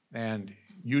trees and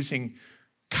using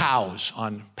cows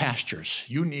on pastures.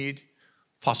 You need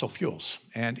fossil fuels.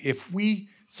 And if we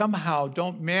somehow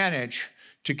don't manage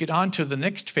to get on to the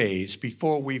next phase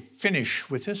before we finish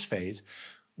with this phase,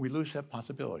 we lose that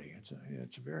possibility.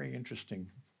 It's a very interesting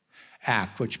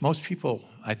act, which most people,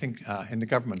 I think, in the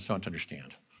governments don't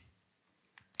understand.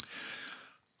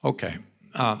 Okay.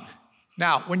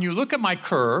 Now, when you look at my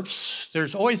curves,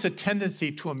 there's always a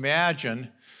tendency to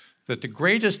imagine that the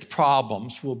greatest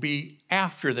problems will be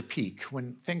after the peak,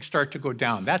 when things start to go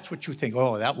down. That's what you think,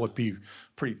 oh, that would be a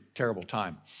pretty terrible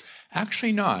time.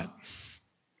 Actually not.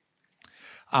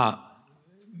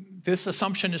 This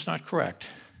assumption is not correct.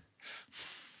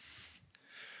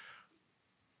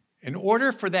 In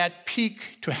order for that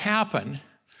peak to happen,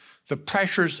 the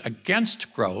pressures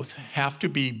against growth have to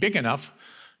be big enough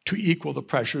to equal the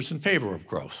pressures in favor of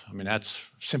growth. I mean, that's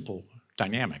simple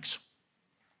dynamics.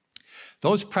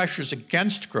 Those pressures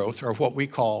against growth are what we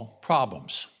call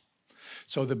problems.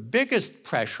 So the biggest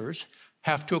pressures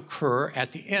have to occur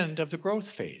at the end of the growth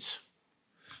phase.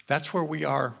 That's where we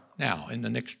are now. In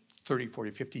the next 30, 40,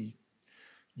 50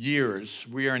 years,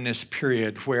 we are in this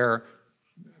period where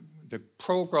the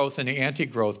pro-growth and the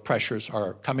anti-growth pressures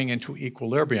are coming into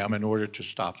equilibrium in order to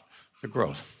stop the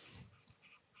growth.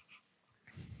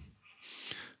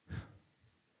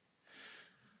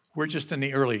 We're just in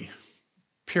the early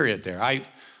period there.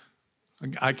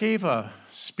 I gave a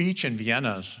speech in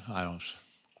Vienna, I don't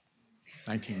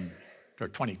know,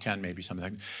 2010 maybe, something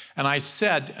like that. And I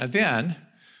said then,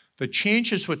 the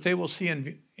changes what they will see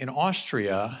in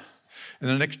Austria in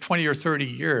the next 20 or 30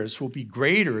 years will be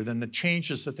greater than the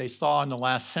changes that they saw in the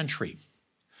last century.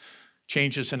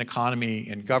 Changes in economy,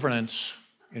 in governance,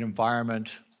 in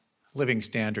environment, living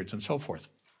standards, and so forth.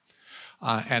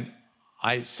 And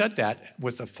I said that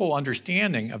with a full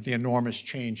understanding of the enormous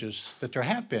changes that there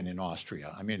have been in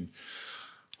Austria. I mean,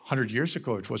 100 years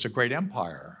ago, it was a great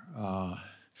empire.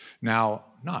 Now,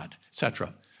 not,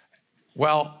 etc.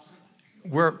 Well,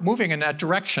 we're moving in that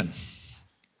direction.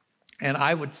 And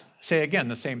I would say, again,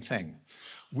 the same thing.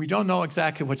 We don't know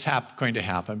exactly what's going to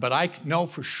happen, but I know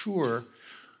for sure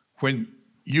when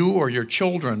you or your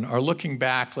children are looking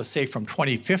back, let's say from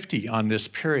 2050 on this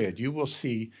period, you will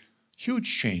see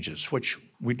huge changes, which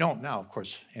we don't now, of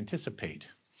course, anticipate.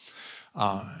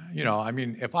 You know, I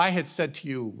mean, if I had said to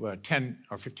you 10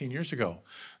 or 15 years ago,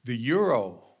 the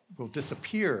euro will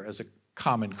disappear as a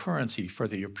common currency for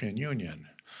the European Union,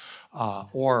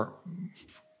 or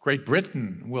Great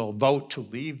Britain will vote to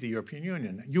leave the European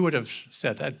Union, you would have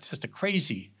said that's just a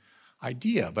crazy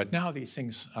idea, but now these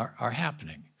things are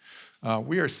happening.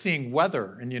 We are seeing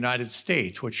weather in the United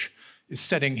States, which is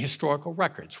setting historical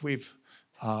records. We've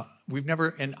never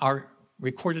in our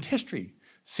recorded history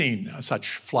seen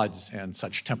such floods and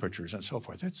such temperatures and so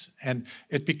forth. And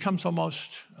it becomes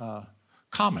almost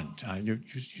common.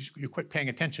 You quit paying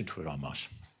attention to it almost.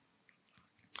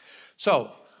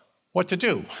 So, what to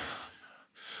do?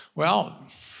 Well,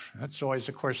 that's always,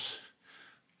 of course,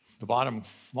 the bottom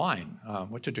line,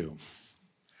 what to do.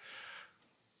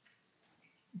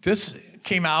 This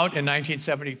came out in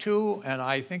 1972, and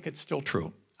I think it's still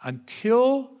true.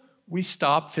 Until we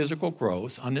stop physical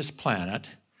growth on this planet,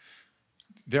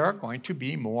 there are going to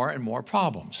be more and more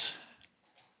problems.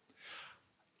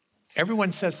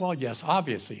 Everyone says, well, yes,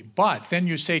 obviously. But then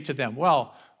you say to them,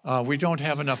 well, we don't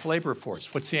have enough labor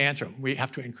force. What's the answer? We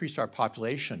have to increase our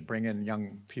population, bring in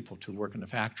young people to work in the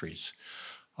factories.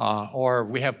 Or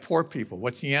we have poor people.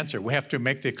 What's the answer? We have to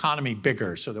make the economy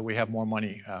bigger so that we have more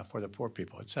money for the poor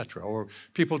people, et cetera. Or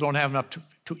people don't have enough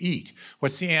to eat.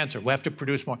 What's the answer? We have to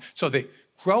produce more. So the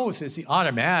growth is the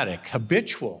automatic,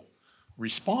 habitual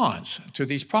response to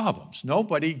these problems.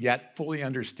 Nobody yet fully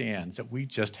understands that we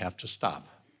just have to stop.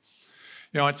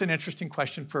 You know, it's an interesting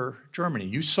question for Germany.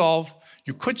 You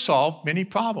you could solve many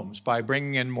problems by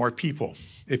bringing in more people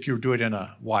if you do it in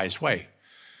a wise way.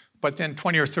 But then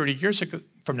 20 or 30 years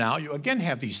from now, you again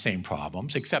have these same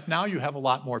problems, except now you have a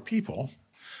lot more people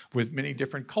with many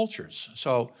different cultures.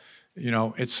 So, you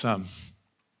know, it's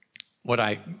what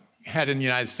I had in the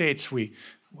United States, we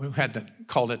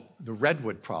called it the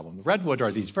redwood problem. The redwood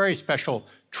are these very special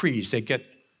trees. They get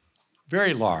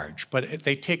very large, but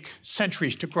they take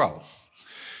centuries to grow.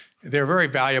 They're very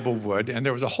valuable wood, and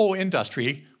there was a whole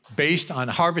industry based on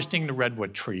harvesting the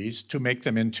redwood trees to make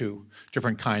them into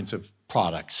different kinds of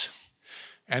products.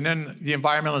 And then the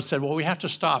environmentalists said, well, we have to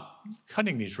stop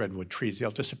cutting these redwood trees, they'll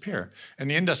disappear. And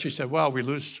the industry said, well, we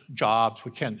lose jobs,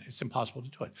 it's impossible to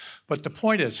do it. But the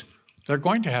point is, they're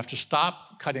going to have to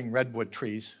stop cutting redwood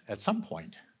trees at some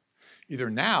point, either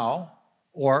now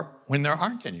or when there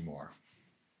aren't any more.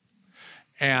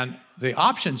 And the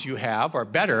options you have are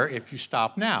better if you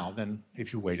stop now than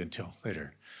if you wait until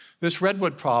later. This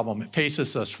redwood problem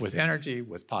faces us with energy,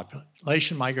 with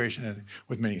population migration, and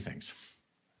with many things.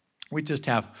 We just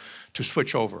have to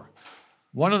switch over.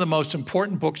 One of the most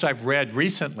important books I've read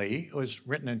recently was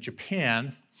written in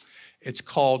Japan. It's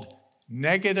called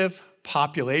Negative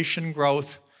Population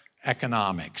Growth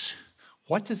Economics.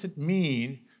 What does it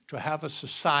mean to have a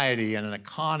society and an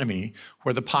economy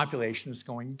where the population is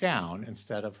going down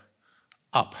instead of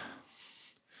up?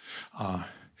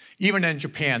 Even in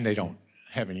Japan, they don't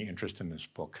have any interest in this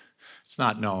book. It's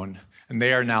not known, and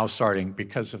they are now starting,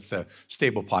 because of the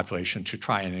stable population, to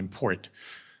try and import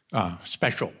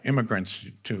special immigrants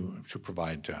to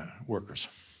provide workers.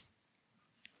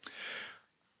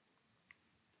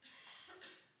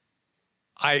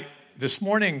 I, this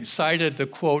morning, cited the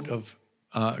quote of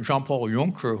Jean-Paul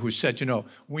Juncker, who said, you know,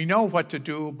 we know what to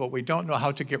do, but we don't know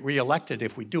how to get reelected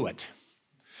if we do it.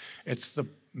 It's the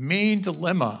main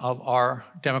dilemma of our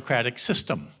democratic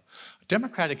system. A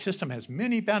democratic system has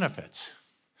many benefits.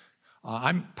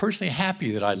 I'm personally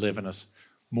happy that I live in a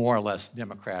more or less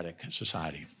democratic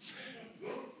society.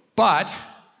 But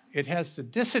it has the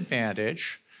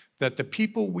disadvantage that the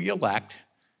people we elect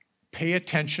pay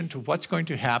attention to what's going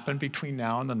to happen between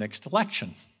now and the next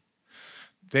election.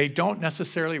 They don't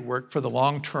necessarily work for the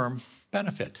long-term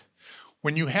benefit.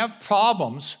 When you have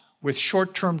problems with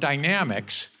short-term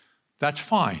dynamics, that's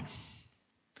fine.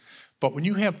 But when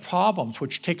you have problems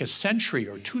which take a century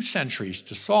or 2 centuries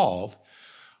to solve,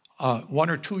 1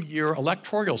 or 2 year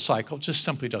electoral cycle just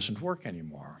simply doesn't work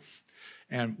anymore.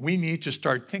 And we need to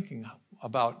start thinking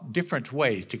about different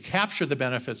ways to capture the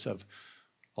benefits of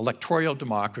electoral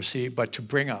democracy, but to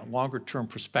bring a longer-term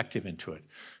perspective into it,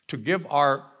 to give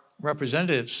our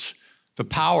representatives the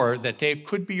power that they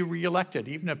could be reelected,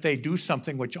 even if they do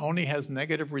something which only has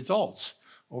negative results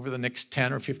over the next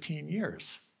 10 or 15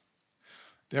 years.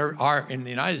 There are, in the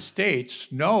United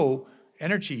States, no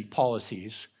energy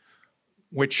policies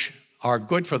which are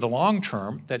good for the long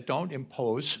term that don't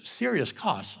impose serious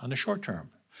costs on the short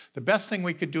term. The best thing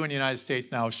we could do in the United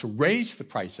States now is to raise the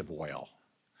price of oil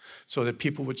so that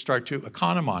people would start to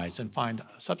economize and find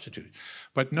a substitute.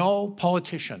 But no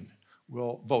politician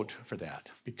will vote for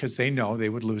that because they know they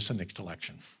would lose the next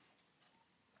election.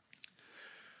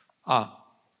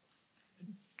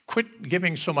 Quit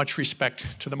giving so much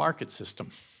respect to the market system.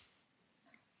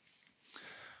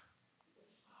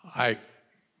 I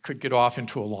could get off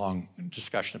into a long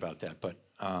discussion about that, but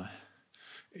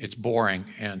it's boring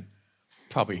and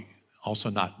probably also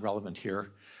not relevant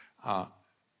here.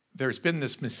 There's been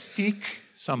this mystique,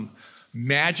 some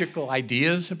magical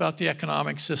ideas about the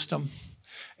economic system,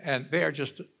 and they are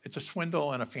just, it's a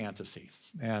swindle and a fantasy.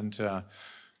 And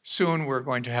soon we're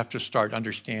going to have to start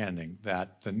understanding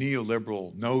that the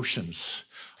neoliberal notions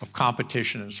of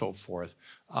competition and so forth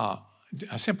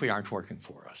simply aren't working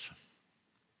for us.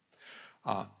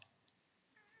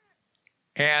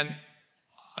 And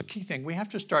a key thing, we have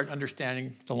to start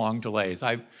understanding the long delays.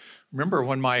 I remember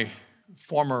when my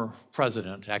former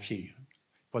president, actually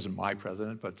wasn't my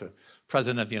president, but the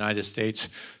president of the United States,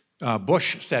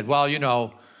 Bush, said, well, you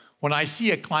know, when I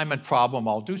see a climate problem,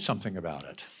 I'll do something about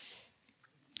it.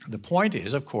 The point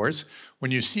is, of course,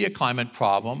 when you see a climate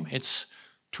problem, it's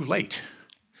too late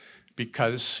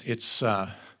because it's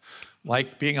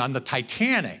like being on the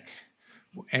Titanic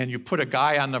and you put a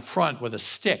guy on the front with a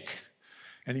stick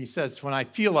and he says, when I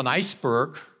feel an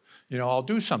iceberg, you know, I'll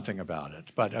do something about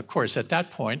it. But of course, at that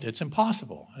point, it's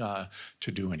impossible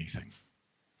to do anything.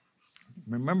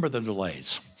 Remember the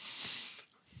delays.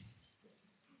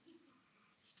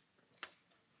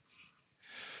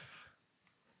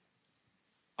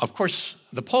 Of course,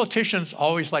 the politicians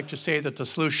always like to say that the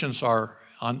solutions are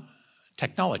on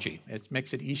technology. It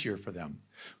makes it easier for them.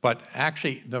 But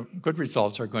actually, the good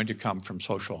results are going to come from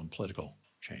social and political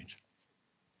change.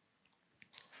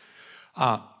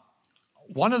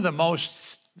 One of the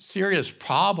most serious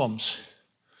problems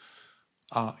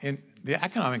in the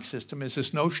economic system is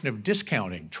this notion of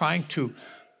discounting, trying to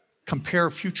compare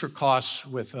future costs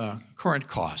with current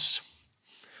costs.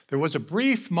 There was a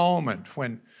brief moment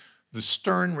when the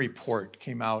Stern report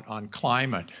came out on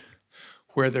climate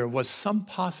where there was some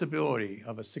possibility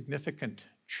of a significant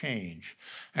change.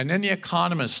 And then the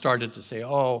economists started to say,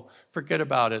 oh, forget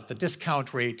about it. The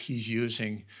discount rate he's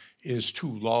using is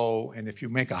too low. And if you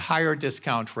make a higher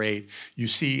discount rate, you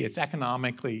see it's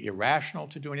economically irrational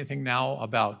to do anything now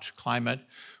about climate.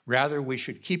 Rather, we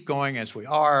should keep going as we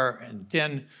are, and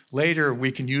then later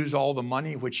we can use all the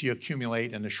money which you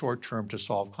accumulate in the short term to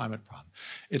solve climate problems.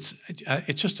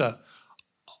 It's just a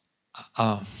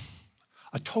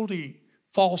totally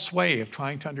false way of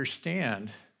trying to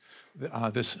understand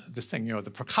this thing. You know,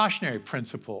 the precautionary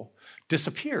principle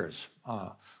disappears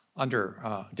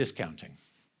under discounting.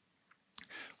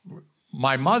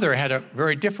 My mother had a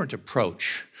very different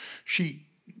approach. She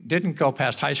didn't go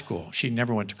past high school. She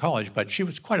never went to college, but she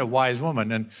was quite a wise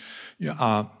woman. And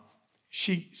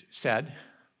she said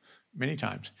many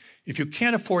times, if you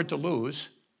can't afford to lose,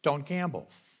 don't gamble.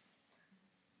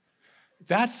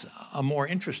 That's a more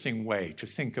interesting way to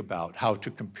think about how to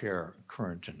compare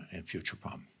current and future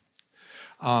problems.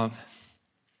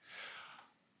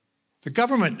 The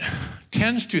government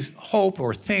tends to hope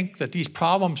or think that these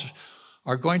problems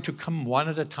are going to come one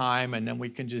at a time, and then we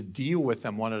can just deal with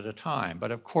them one at a time. But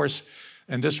of course,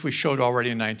 and this we showed already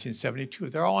in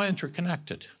 1972, they're all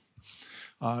interconnected.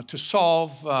 To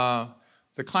solve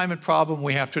the climate problem,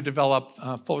 we have to develop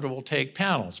photovoltaic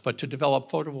panels. But to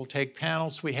develop photovoltaic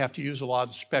panels, we have to use a lot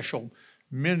of special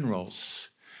minerals.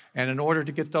 And in order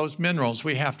to get those minerals,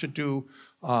 we have to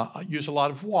use a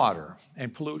lot of water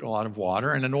and pollute a lot of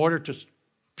water. And in order to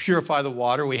purify the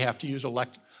water, we have to use a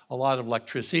lot of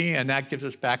electricity, and that gives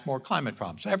us back more climate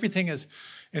problems. So everything is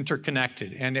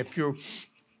interconnected. And if you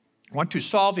want to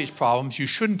solve these problems, you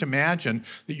shouldn't imagine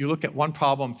that you look at one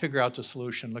problem, figure out the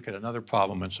solution, look at another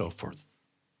problem, and so forth.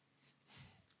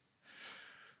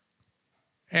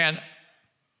 And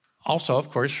also, of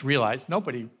course, realize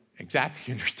nobody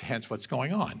exactly understands what's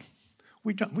going on.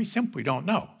 We simply don't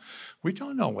know. We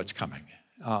don't know what's coming.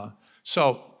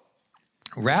 So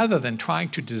rather than trying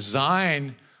to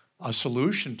design a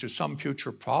solution to some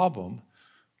future problem,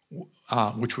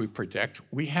 which we predict,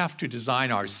 we have to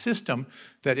design our system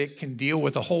that it can deal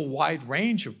with a whole wide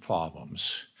range of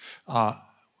problems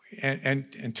and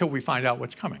until we find out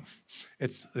what's coming.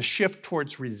 It's the shift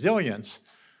towards resilience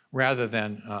rather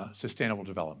than sustainable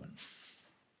development.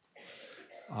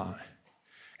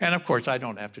 And of course, I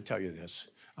don't have to tell you this.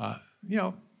 You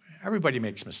know, everybody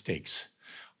makes mistakes.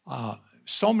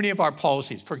 So many of our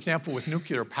policies, for example, with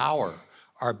nuclear power,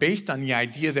 are based on the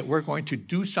idea that we're going to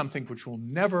do something which will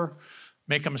never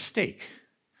make a mistake.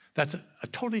 That's a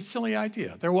totally silly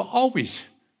idea. There will always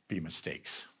be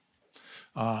mistakes.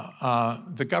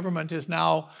 The government is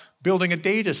now building a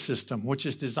data system which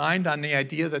is designed on the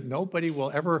idea that nobody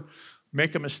will ever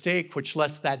make a mistake which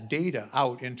lets that data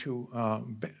out into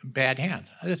bad hands.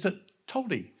 It's a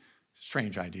totally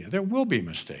strange idea. There will be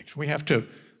mistakes. We have to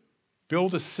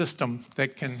build a system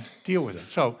that can deal with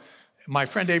it. So my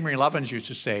friend Amory Lovins used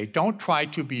to say, don't try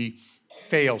to be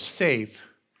fail-safe,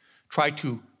 try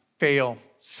to fail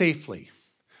safely.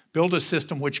 Build a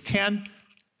system which can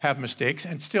have mistakes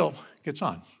and still gets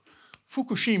on.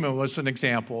 Fukushima was an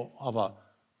example of a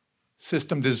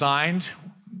system designed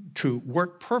to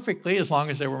work perfectly as long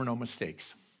as there were no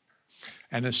mistakes.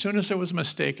 And as soon as there was a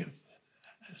mistake,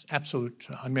 absolute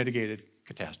unmitigated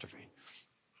catastrophe.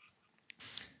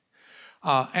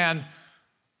 And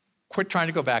quit trying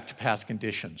to go back to past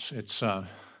conditions.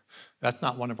 That's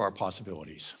not one of our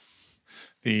possibilities.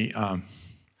 The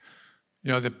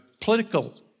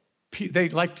political, they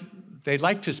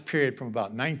liked this period from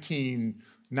about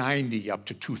 1990 up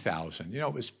to 2000. You know,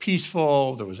 it was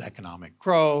peaceful, there was economic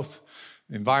growth,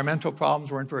 the environmental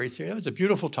problems weren't very serious. It was a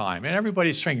beautiful time, and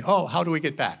everybody's saying, oh, how do we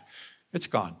get back? It's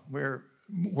gone. We're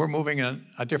moving in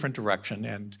a different direction,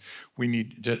 and we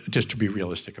need just to be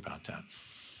realistic about that.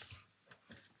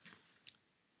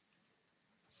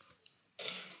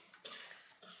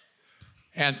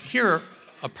 And here,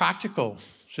 a practical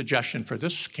suggestion for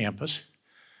this campus,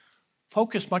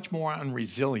 focus much more on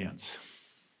resilience.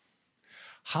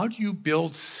 How do you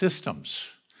build systems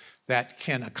that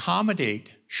can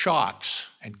accommodate shocks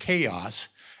and chaos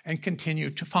and continue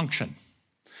to function?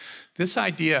 This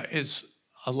idea is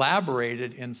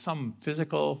elaborated in some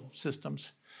physical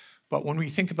systems, but when we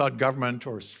think about government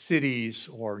or cities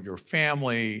or your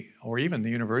family or even the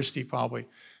university probably,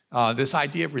 this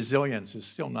idea of resilience is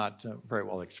still not very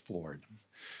well explored.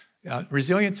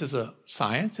 Resilience is a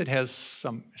science. It has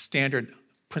some standard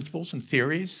principles and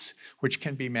theories which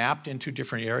can be mapped into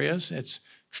different areas. It's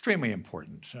extremely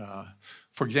important.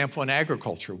 For example, in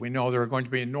agriculture, we know there are going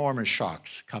to be enormous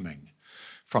shocks coming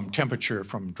from temperature,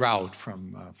 from drought,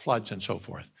 from floods, and so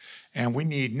forth. And we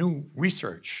need new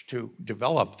research to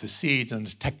develop the seeds and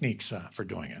the techniques for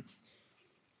doing it.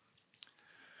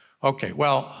 Okay,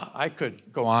 well, I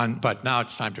could go on, but now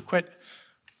it's time to quit.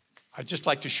 I'd just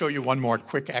like to show you one more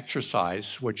quick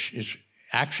exercise, which is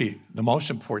actually the most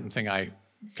important thing I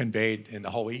conveyed in the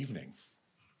whole evening.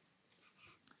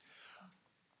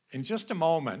 In just a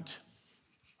moment,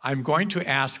 I'm going to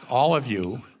ask all of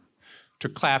you to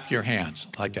clap your hands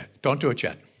like that. Don't do it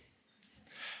yet.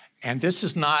 And this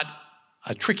is not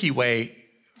a tricky way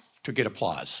to get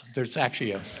applause. There's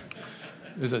actually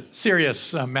there's a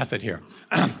serious method here.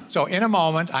 So in a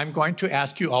moment, I'm going to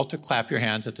ask you all to clap your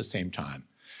hands at the same time.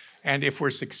 And if we're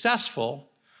successful,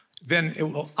 then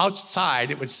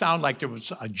outside, it would sound like there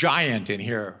was a giant in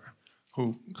here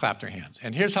who clapped their hands.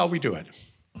 And here's how we do it.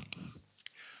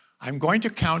 I'm going to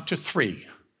count to 3,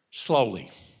 slowly.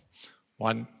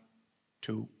 1,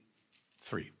 2,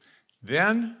 3.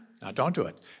 Then, now don't do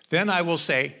it. Then I will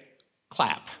say,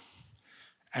 clap.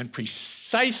 And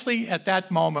precisely at that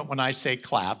moment when I say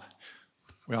clap,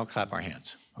 we all clap our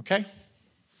hands, okay?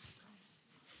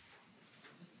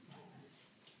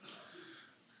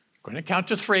 I'm going to count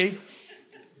to 3.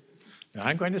 Then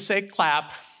I'm going to say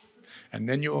clap, and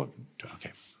then you'll do,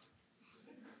 okay.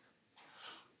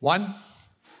 1,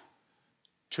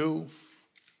 2,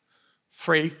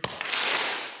 3,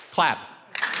 clap.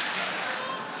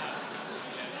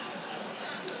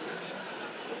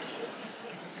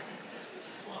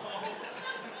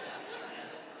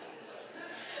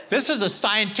 This is a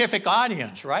scientific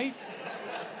audience, right?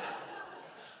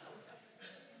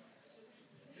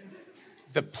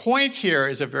 The point here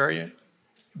is a very,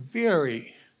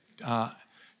 very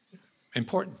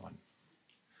important one.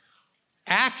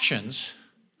 Actions,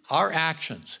 our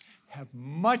actions, have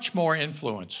much more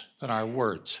influence than our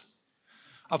words.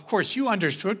 Of course, you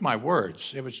understood my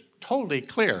words. It was totally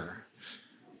clear.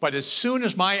 But as soon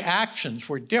as my actions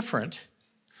were different,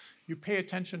 you pay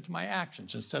attention to my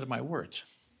actions instead of my words.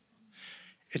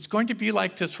 It's going to be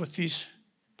like this with these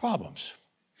problems.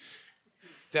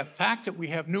 The fact that we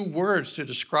have new words to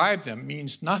describe them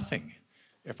means nothing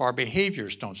if our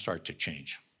behaviors don't start to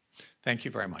change. Thank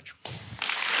you very much.